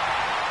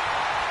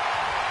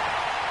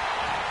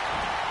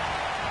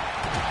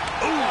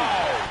 Ooh,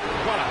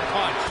 what a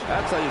punch.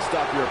 That's how you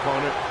stop your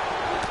opponent.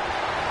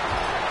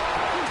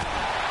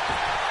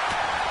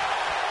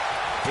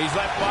 He's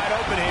left wide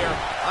open here.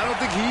 I don't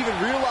think he even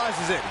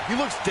realizes it. He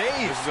looks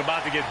dazed. This is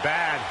about to get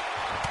bad.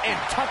 And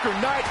Tucker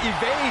Knight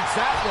evades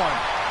that one.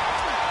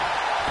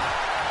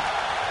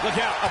 Look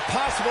out, a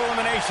possible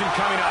elimination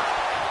coming up.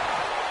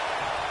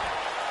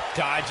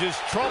 Dodges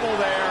trouble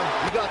there.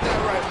 You got that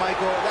right,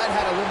 Michael. That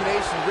had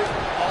elimination written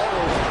all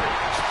over it.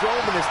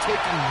 Strowman is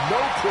taking no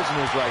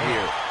prisoners right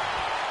here.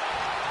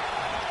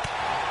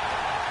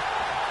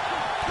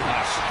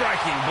 A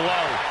striking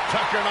blow.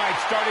 Tucker Knight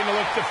starting to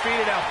look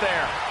defeated out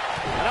there.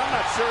 And I'm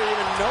not sure he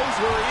even knows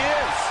where he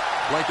is.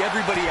 Like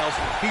everybody else,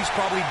 he's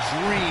probably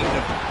dreamed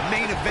of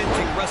main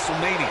eventing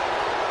WrestleMania.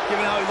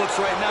 Given how he looks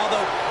right now,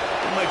 though,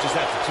 he might just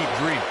have to keep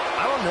dreaming.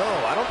 I don't know.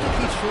 I don't think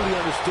he's truly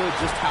understood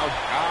just how...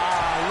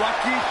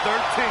 Lucky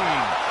 13.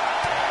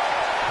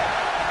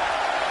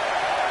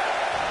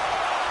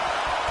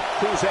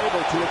 Who's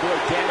able to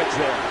avoid damage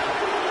there?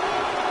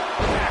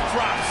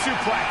 Backdrop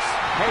suplex.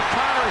 Hey,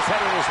 Connor is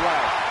heading his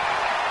way.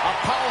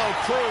 Apollo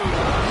Crews.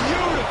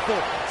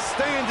 Beautiful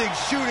standing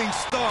shooting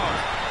star.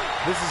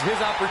 This is his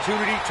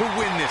opportunity to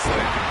win this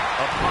thing.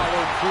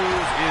 Apollo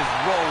Crews is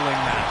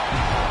rolling now.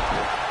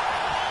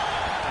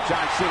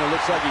 John Cena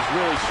looks like he's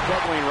really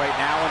struggling right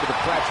now under the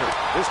pressure.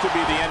 This could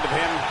be the end of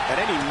him at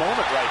any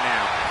moment right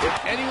now. If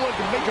anyone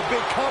can make a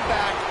big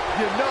comeback,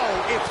 you know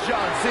it's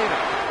John Cena.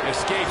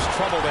 Escapes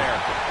trouble there.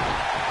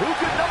 Who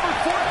could number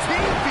 14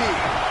 be?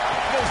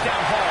 Goes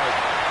down hard.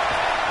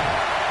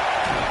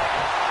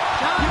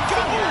 John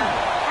Cena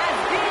has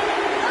been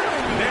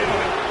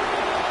eliminated.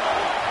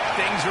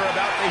 Things are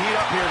about to heat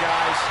up here,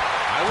 guys.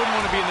 I wouldn't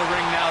want to be in the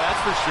ring now,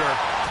 that's for sure.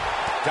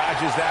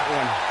 Dodges that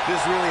one. This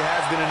really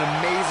has been an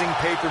amazing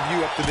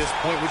pay-per-view up to this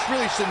point, which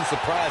really shouldn't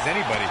surprise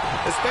anybody,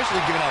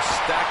 especially given how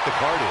stacked the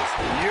card is.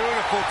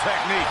 Beautiful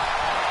technique.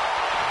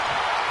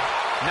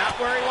 Not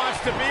where he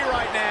wants to be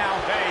right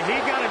now. Hey, he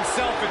got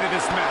himself into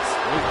this mess.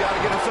 He's got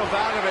to get himself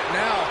out of it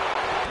now.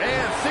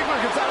 And Ziggler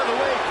gets out of the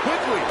way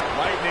quickly.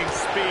 Lightning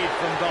speed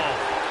from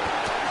Dolph.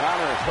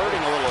 Connor is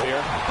hurting a little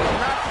here, but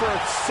not for a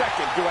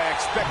second do I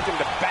expect him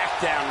to back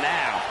down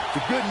now.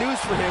 The good news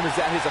for him is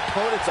that his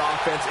opponent's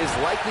offense is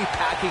likely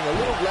packing a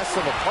little less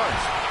of a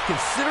punch,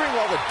 considering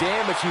all the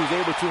damage he was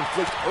able to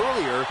inflict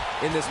earlier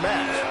in this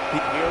match.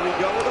 Here we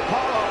go with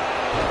Apollo.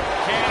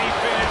 Can he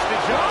finish the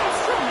job?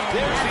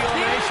 There's the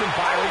elimination,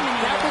 Byron.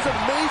 That was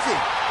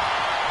amazing.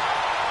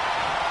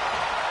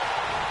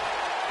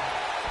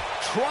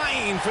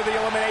 Trying for the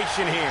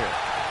elimination here.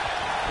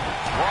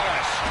 What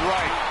a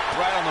strike.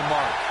 Right on the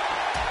mark.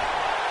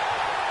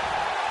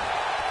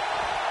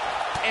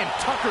 And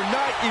Tucker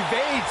Knight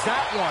evades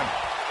that one.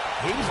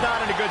 He's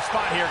not in a good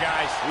spot here,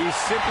 guys. He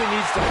simply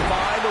needs to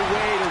find a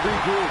way to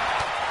regroup.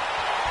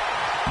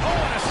 Oh,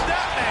 and a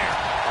step there.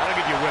 That'll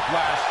give you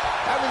whiplash.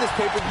 Having this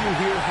pay-per-view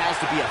here has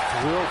to be a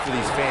thrill for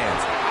these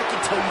fans. I can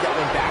tell you that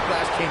when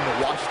Backlash came to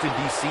Washington,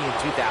 D.C. in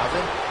 2000,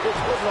 which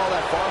wasn't all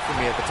that far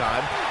from me at the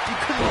time, you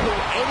couldn't go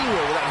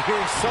anywhere without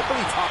hearing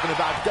somebody talking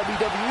about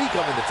WWE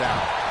coming to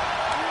town.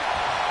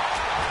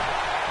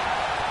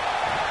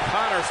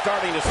 Connor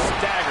starting to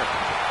stagger.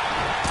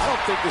 I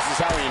don't think this is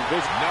how he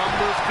envisioned.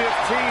 Number 15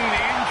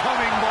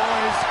 incoming,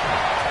 boys.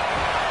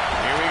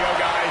 Here we go,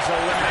 guys.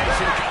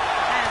 Elimination.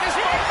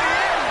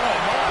 Oh,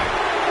 my.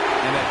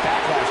 And that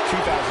Backlash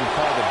 2000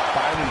 card that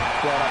Byron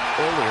brought up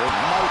earlier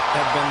might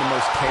have been the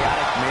most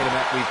chaotic main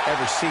event we've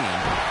ever seen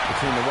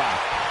between The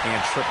Rock and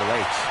Triple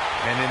H.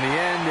 And in the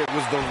end, it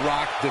was The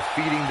Rock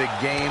defeating the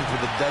game for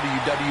the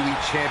WWE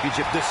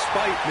Championship,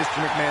 despite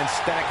Mr. McMahon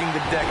stacking the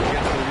deck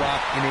against The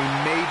Rock in a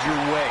major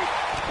way,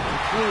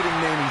 including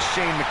naming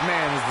Shane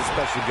McMahon as the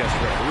special guest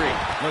referee.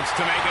 Looks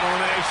to make an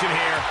elimination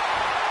here.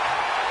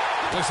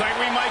 Looks like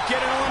we might get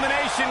an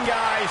elimination,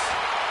 guys.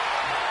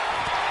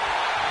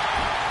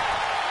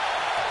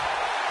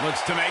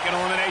 Looks to make an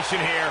elimination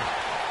here.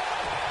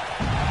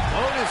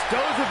 Otis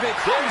Dozovic.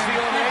 There's the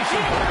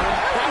elimination.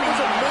 That was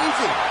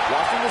amazing.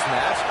 Watching this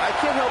match, I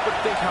can't help but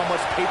think how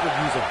much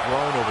pay-per-views have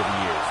grown over the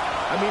years.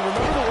 I mean,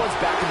 remember the ones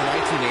back in the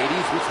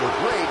 1980s, which were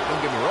great,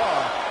 don't get me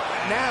wrong.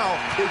 Now,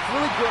 they've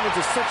really grown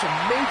into such a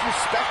major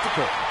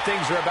spectacle.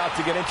 Things are about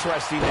to get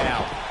interesting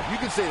now.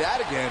 You can say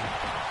that again.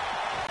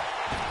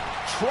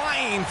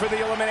 Trying for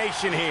the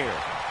elimination here.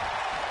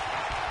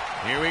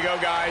 Here we go,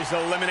 guys.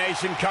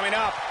 Elimination coming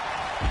up.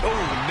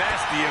 Oh,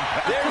 nasty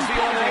impact. There's the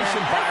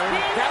elimination, Byron.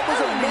 That was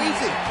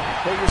amazing.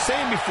 What you were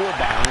saying before,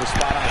 Byron, was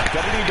spot on.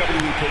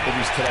 WWE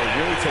pay-per-views today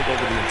really take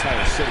over the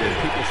entire city, and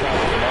people travel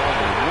from all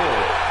over the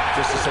world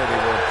just to say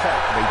they were a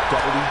part of a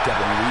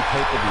WWE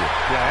pay-per-view.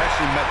 Yeah, I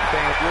actually met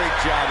fans. Great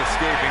job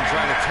escaping,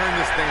 trying to turn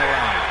this thing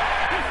around.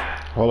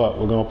 Hold up,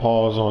 we're going to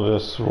pause on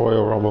this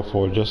Royal Rumble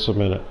for just a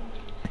minute.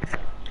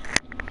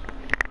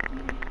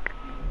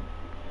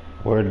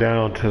 We're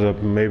down to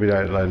maybe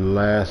that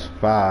last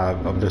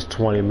 5 of this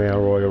 20-man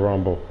Royal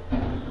Rumble.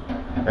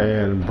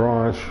 And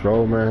Braun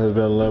Strowman has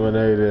been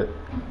eliminated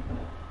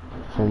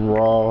from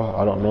Raw.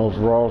 I don't know if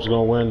Raw's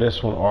gonna win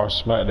this one or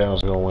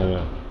SmackDown's gonna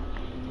win.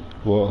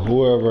 Well,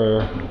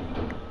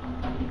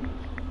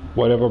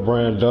 whatever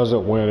brand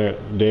doesn't win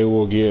it, they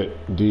will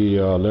get the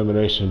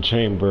Elimination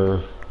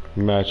Chamber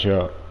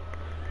matchup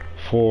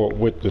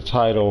with the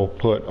title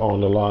put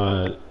on the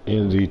line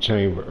in the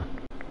chamber.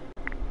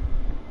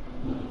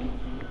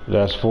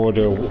 That's for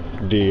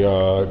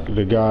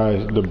the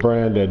guys, the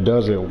brand that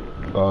doesn't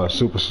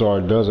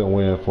superstar doesn't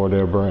win for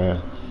their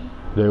brand.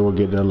 They will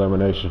get the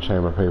Elimination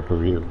Chamber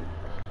pay-per-view,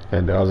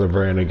 and the other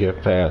brand will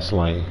get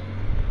Fastlane.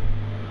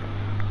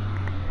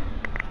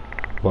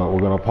 But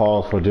we're gonna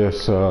pause for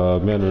just a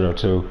minute or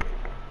two,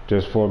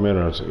 just for a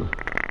minute or two.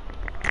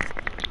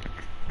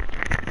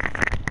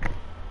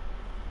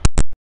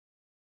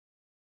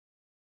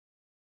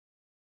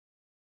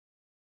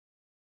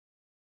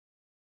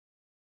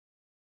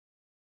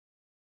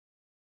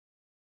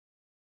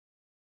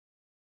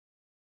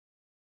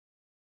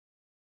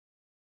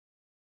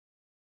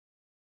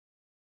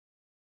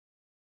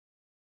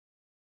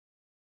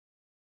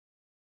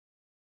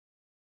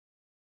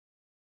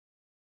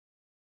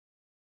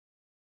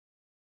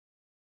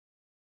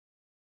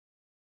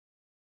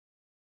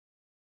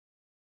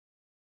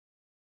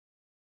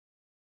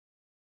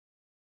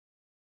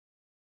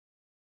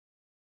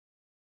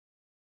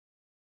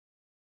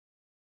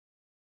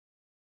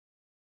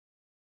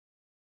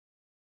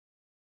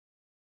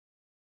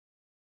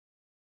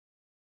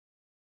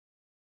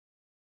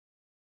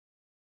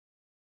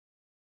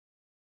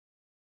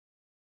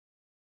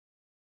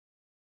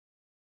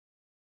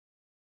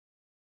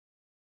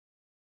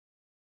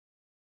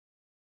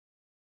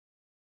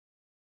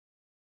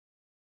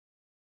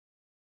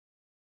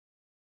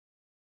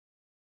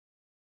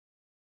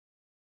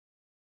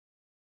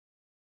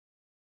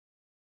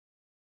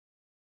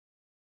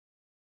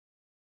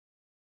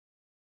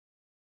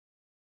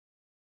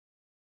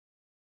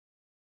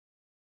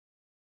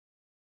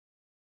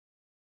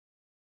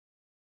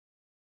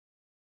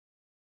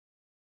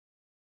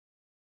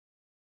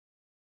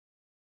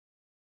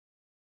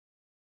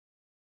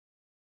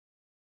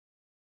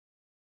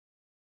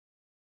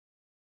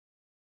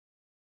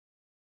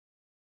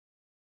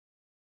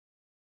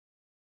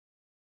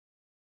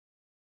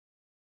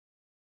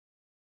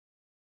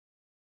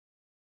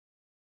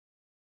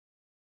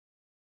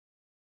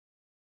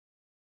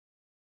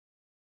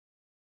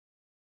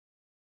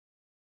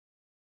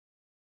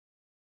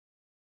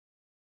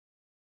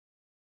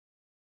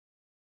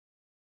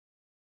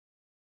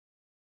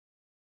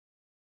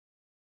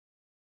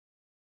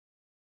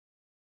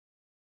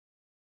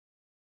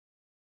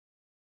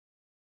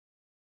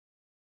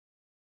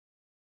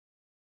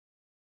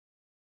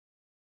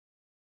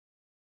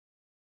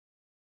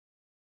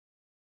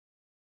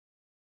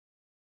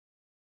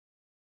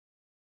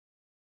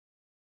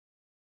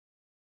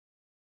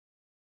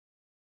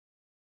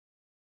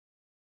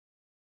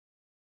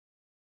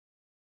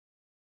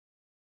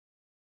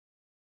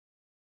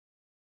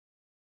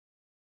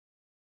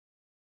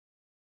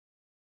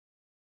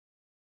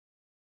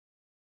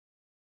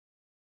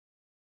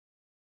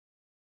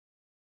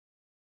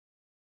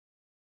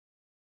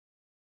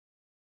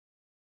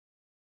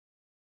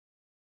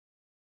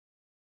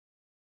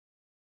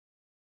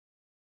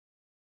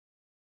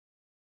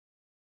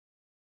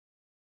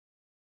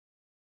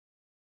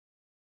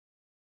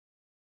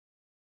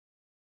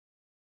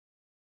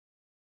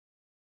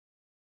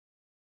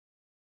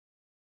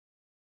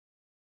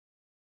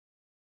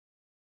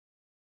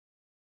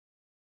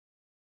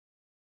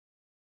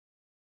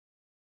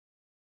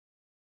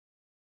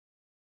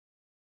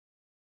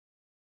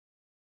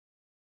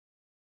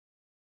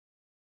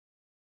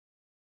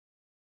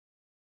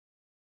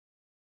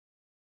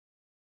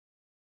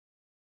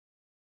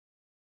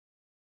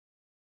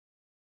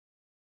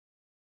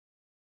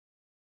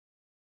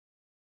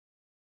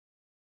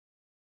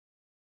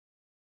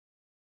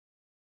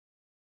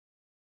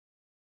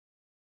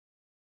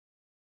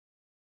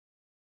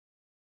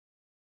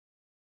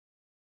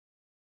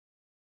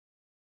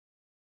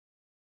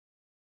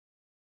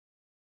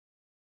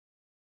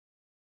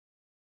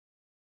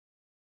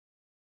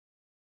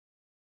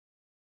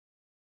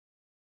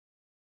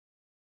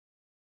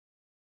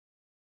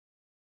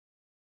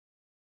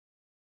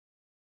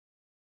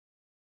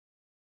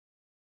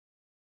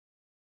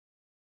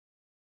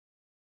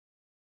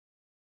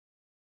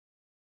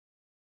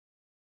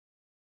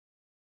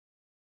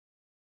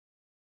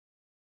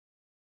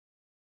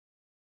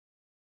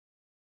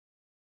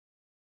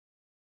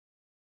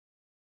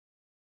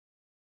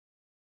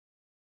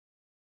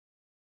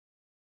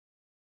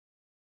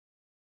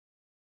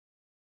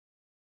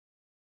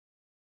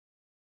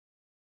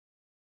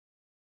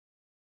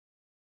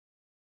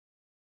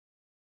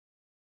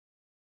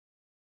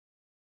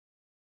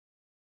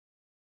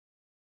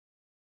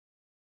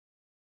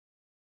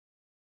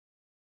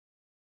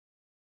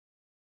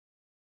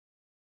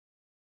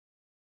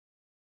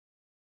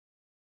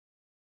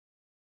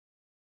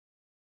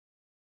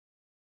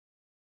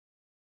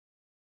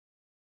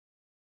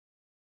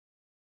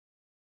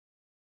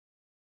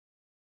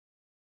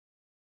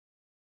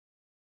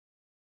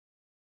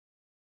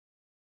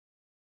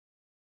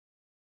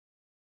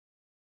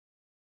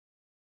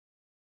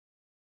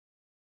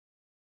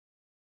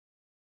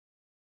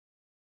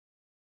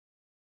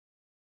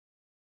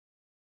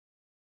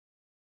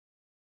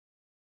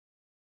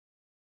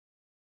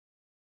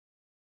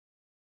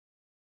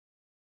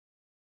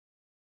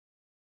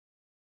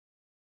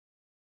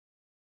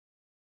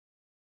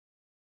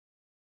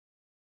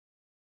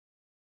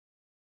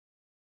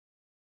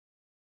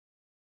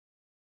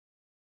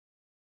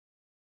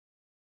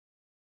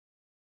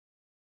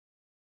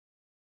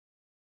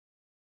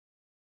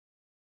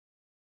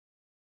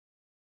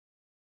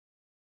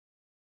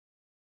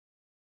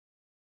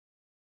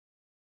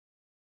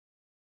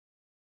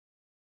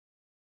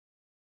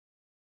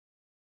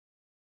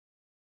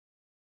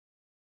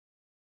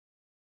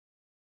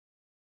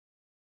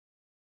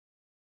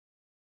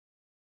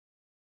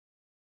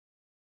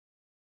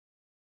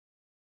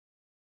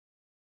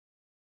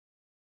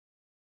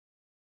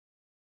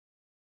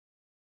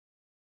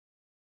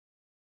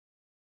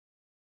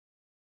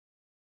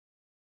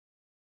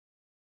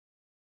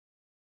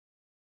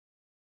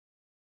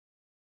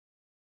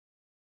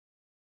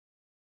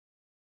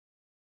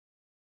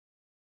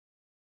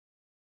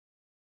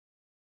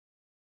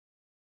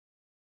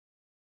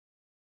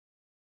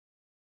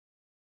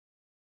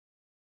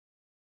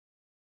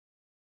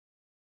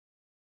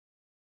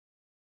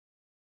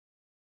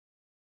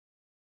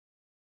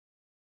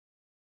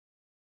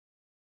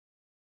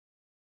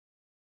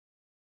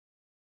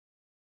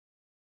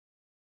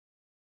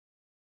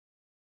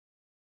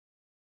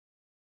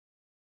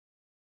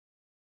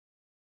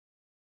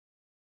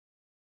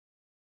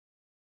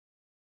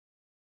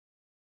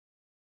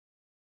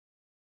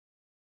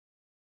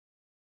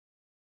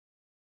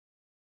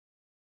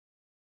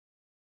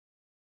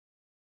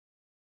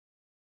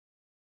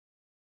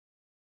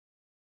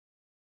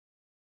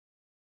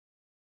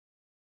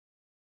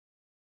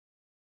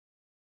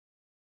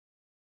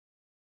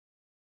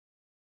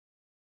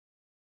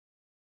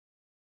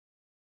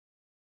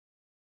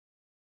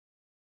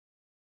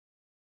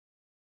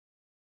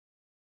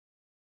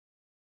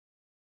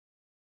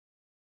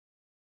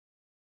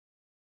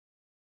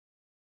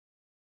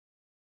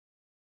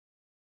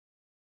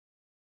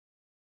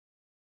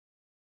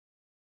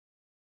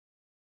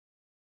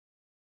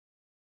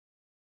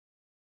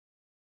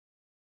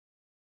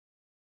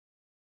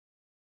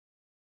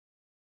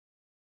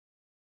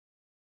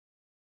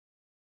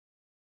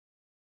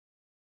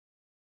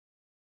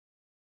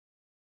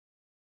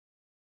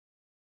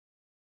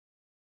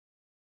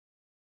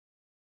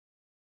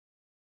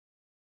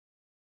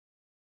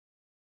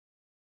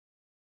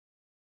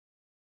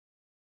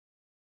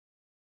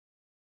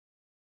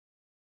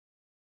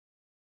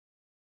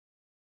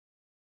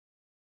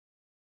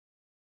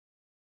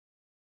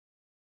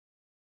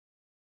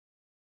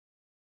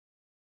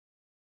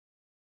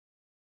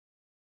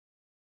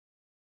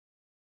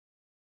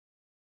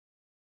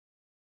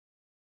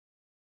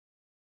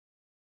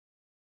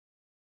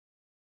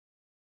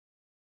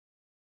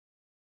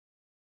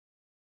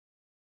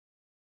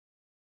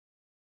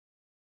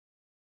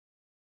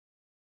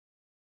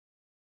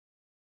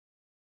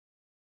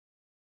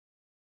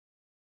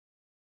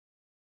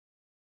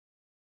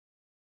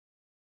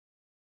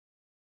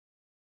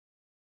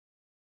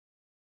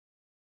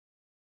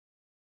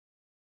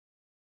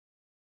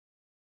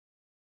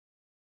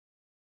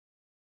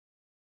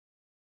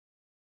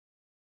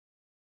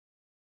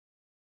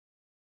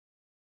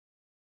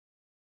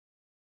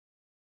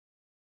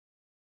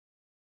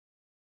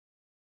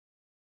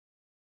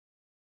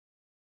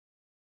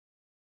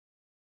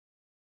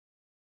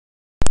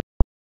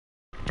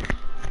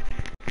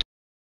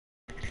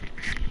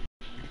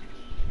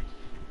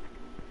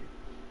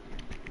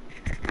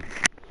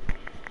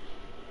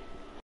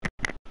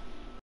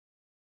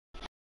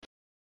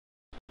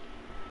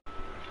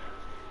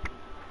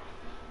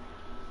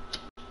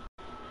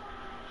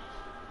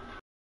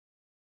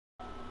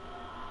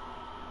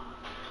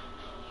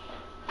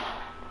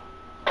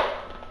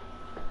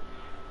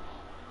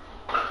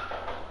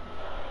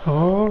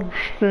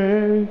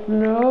 say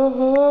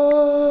no.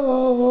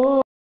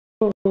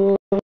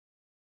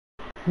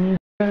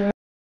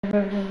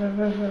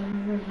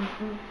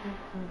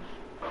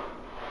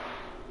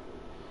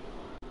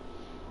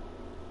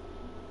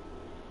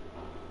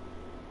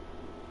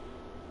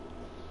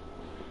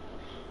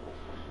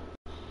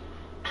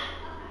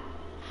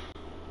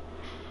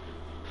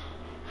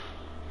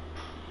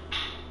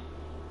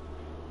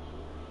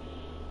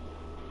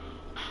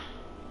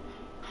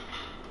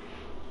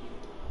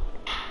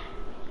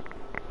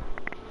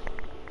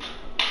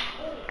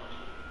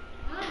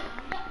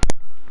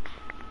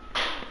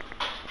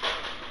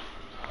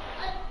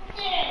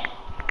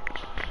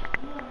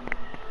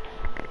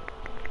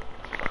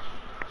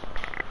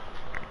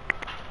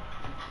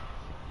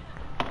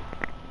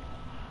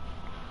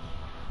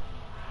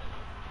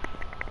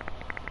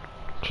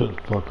 Shut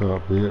the fuck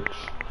up, bitch.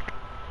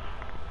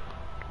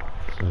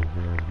 Say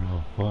yeah,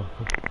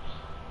 motherfucker.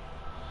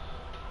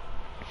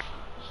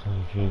 Say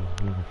yeah,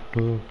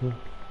 motherfucker.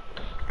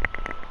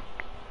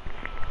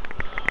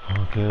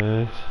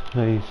 Okay,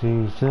 they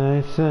sing,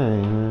 say.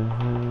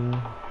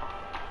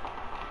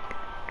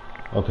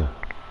 Okay.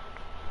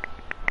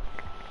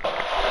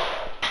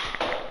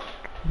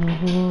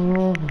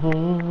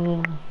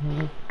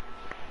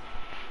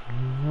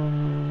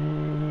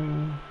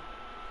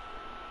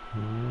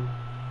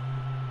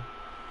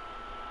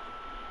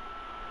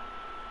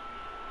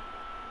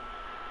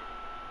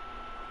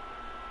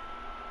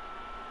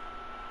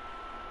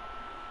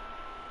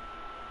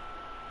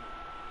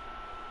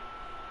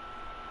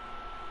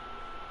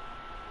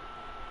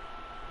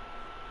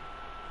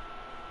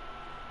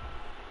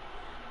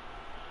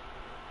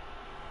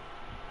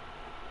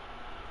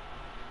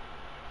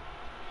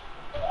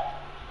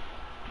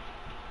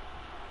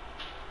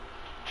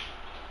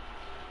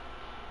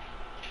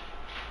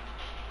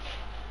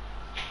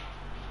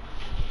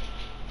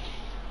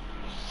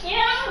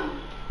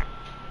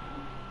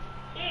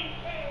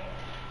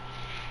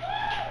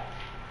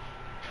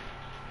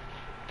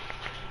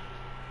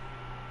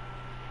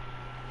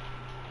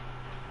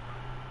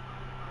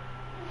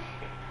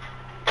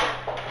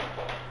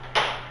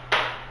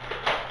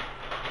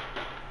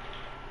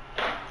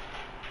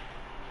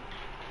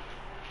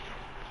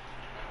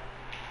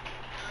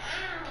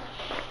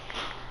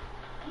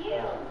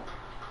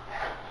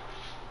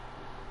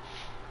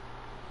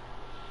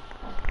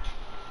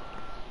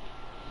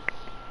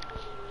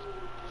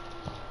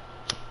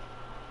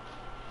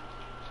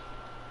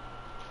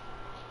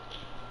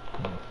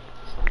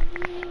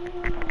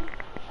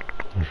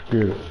 Let's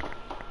get it.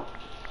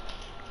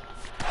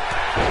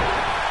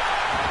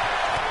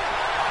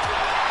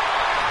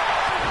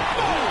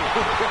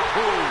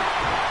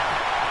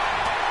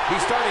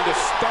 He's starting to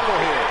struggle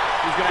here.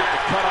 He's going to have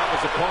to cut off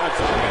his opponent's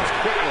offense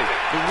quickly.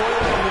 The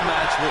Royal Rumble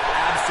match will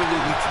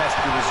absolutely test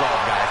your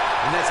resolve, guys.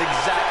 And that's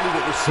exactly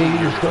what we're seeing.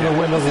 Who's going to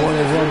win the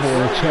Royal Rumble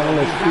and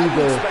challenge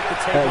either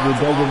at the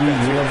WWE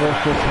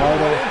Universal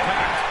title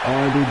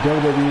or the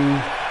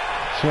WWE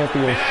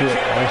Championship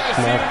on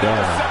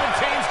SmackDown?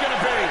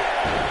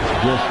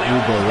 Just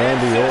either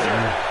Randy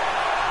Orton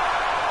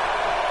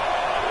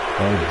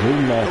or Drew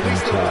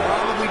McIntyre.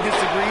 Probably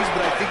disagrees,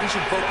 but I think we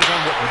should focus on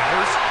what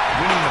matters,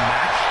 winning the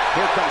match.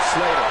 Here comes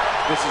Slater.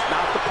 This is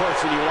not the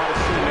person you want to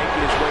see making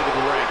his way to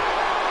the ring.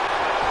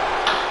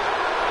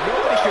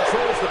 Nobody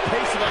controls the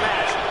pace of the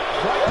match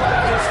quite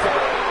like this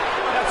guy.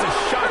 That's a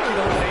shocking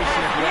elimination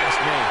if you ask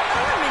me.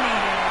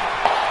 Eliminated.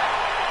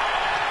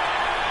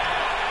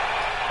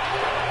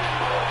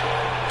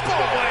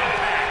 Oh, what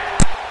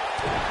impact!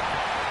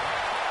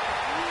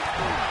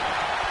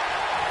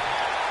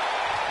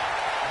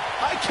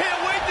 I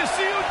can't wait to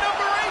see who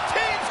number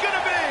 18's going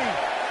to be.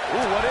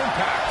 Ooh, what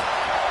impact.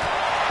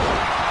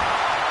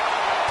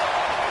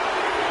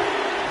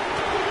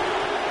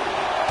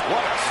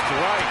 What a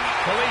strike.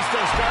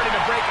 Kalisto's starting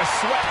to break a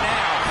sweat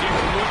now. See if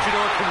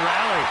Luchador can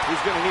rally.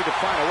 He's going to need to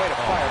find a way to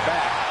fire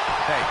back.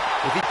 Hey,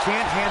 if he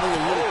can't handle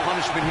a little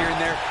punishment here and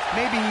there,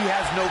 maybe he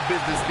has no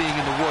business being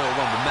in the Royal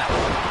Rumble match.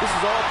 This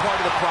is all part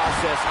of the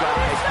process,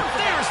 guys.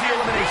 There's the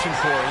elimination,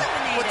 Corey.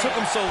 What took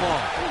him so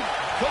long?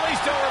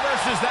 Kalisto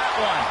reverses that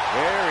one.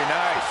 Very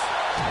nice.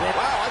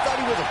 Wow, I thought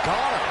he was a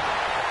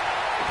goner.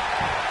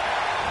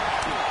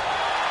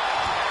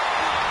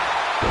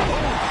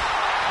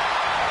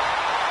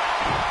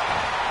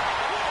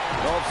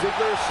 Dolph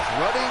Ziggler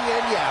strutting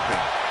and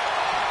yapping.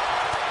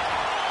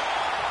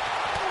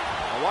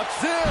 Now watch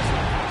this.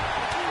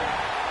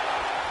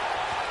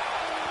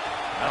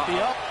 At the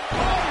up.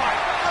 Oh, my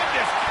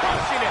goodness.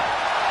 Crushing it.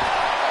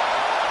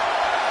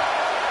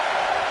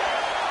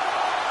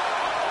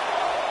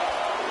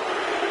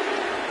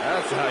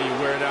 That's how you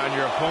wear down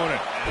your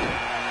opponent.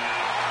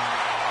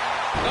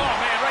 Oh,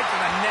 man, right to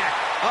the neck.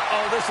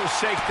 Uh-oh, this will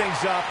shake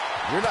things up.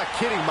 You're not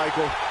kidding,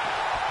 Michael.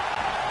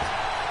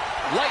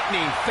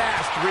 Lightning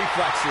fast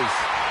reflexes.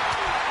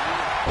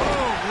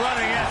 Boom,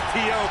 running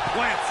STO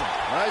plants him.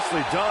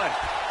 Nicely done.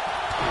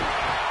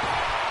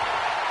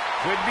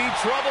 Could be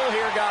trouble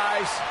here,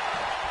 guys.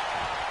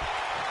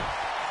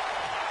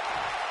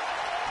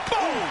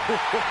 Boom!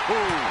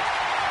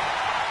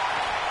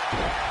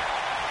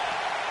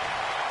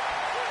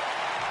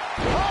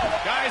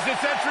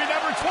 Business entry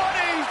number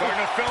 20.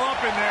 Starting to fill up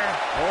in there.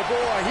 Oh,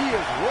 boy, he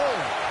is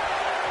rolling.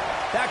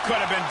 That could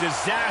have been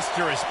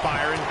disastrous,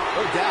 Byron.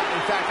 No doubt.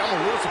 In fact, I'm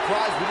a little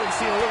surprised we didn't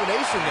see an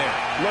elimination there.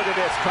 Look at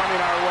this coming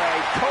our way.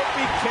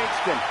 Kofi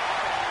Kingston.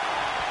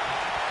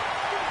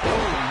 Oh,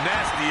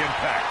 nasty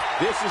impact.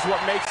 This is what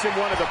makes him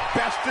one of the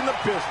best in the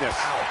business.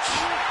 Ouch.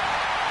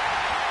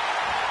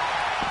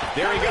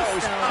 There he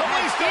goes.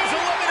 Kalisto's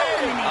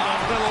eliminated.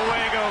 Hasta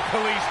luego,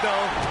 Kalisto.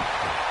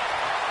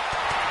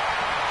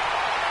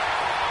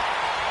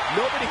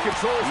 Nobody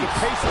controls the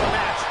pace of the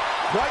match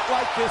quite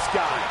like this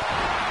guy.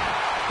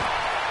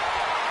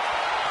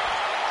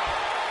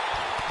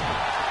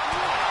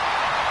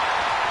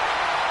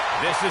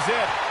 This is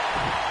it.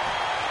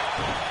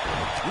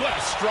 What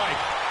a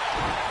strike.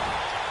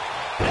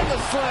 And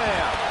the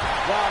slam.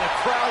 Wow, the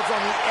crowd's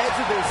on the edge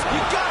of their seat.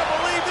 You gotta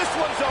believe this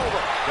one's over.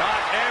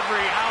 Got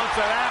every ounce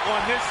of that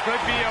one. This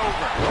could be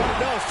over. Oh,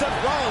 no, Seth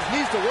Rollins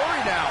needs to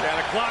worry now.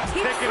 Yeah, the clock's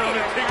ticking on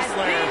the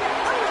Kingslayer.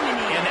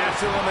 And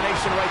that's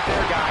elimination right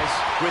there, guys.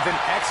 With an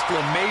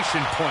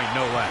exclamation point,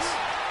 no less.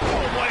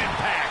 Oh, what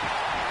impact.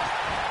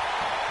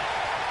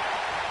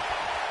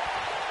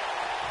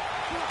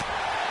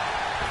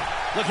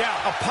 Look out,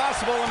 a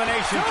possible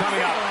elimination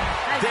coming up.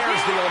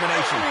 There's the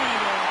elimination.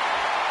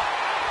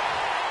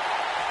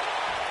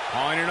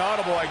 On an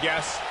audible, I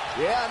guess.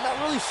 Yeah, I'm not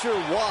really sure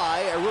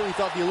why. I really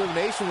thought the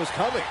elimination was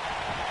coming.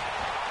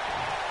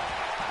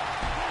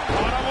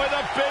 Caught him with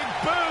a big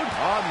boot.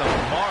 On the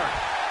mark.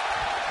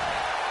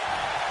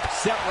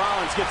 Seth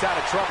Rollins gets out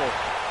of trouble,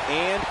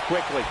 and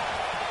quickly.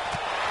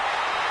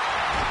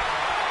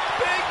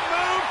 Big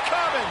move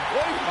coming.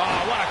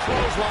 Oh, what a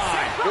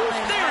clothesline.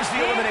 There's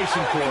the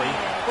elimination, Corey.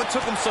 What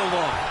took him so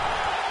long?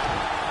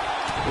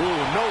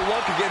 Ooh, no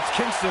luck against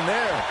Kingston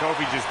there.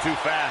 Kofi just too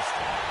fast.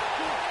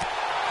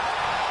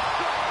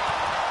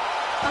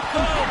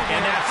 And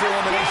that's the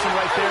elimination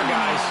right there,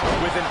 guys.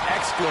 With an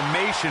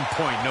exclamation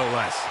point, no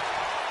less.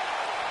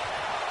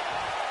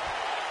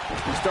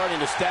 He's starting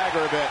to stagger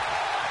a bit.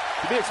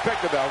 To be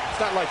expected, though. It's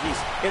not like he's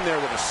in there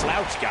with a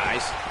slouch,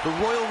 guys. The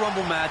Royal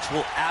Rumble match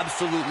will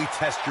absolutely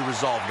test your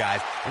resolve, guys.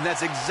 And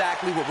that's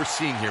exactly what we're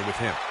seeing here with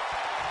him.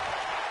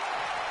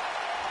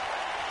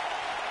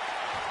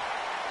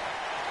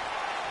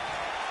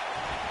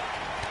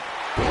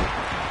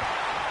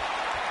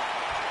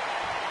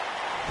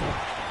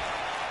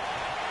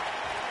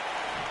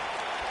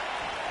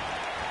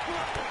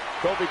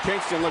 Kofi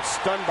Kingston looks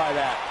stunned by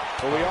that.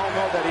 But we all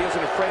know that he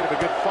isn't afraid of a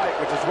good fight,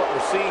 which is what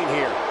we're seeing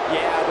here.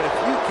 Yeah, but if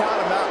you count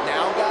him out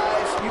now,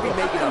 guys, you'd be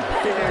making a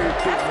very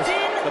big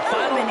mistake. The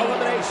final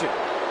elimination.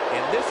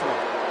 And this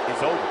one is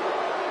over.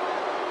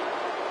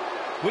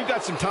 We've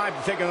got some time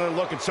to take another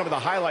look at some of the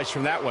highlights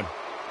from that one.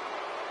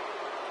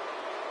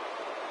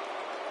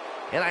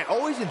 And I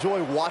always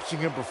enjoy watching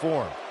him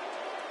perform.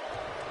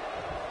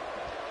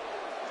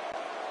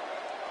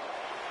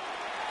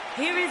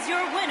 Here is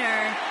your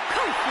winner,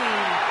 Kofi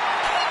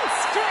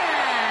Kingston.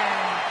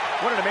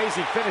 What an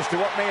amazing finish to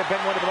what may have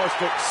been one of the most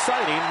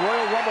exciting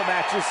Royal Rumble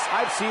matches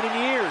I've seen in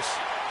years.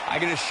 I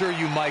can assure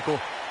you, Michael,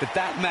 that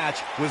that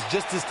match was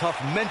just as tough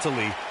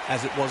mentally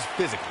as it was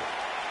physically.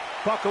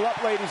 Buckle up,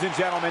 ladies and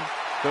gentlemen.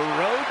 The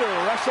road to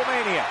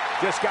WrestleMania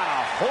just got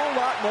a whole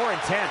lot more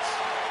intense.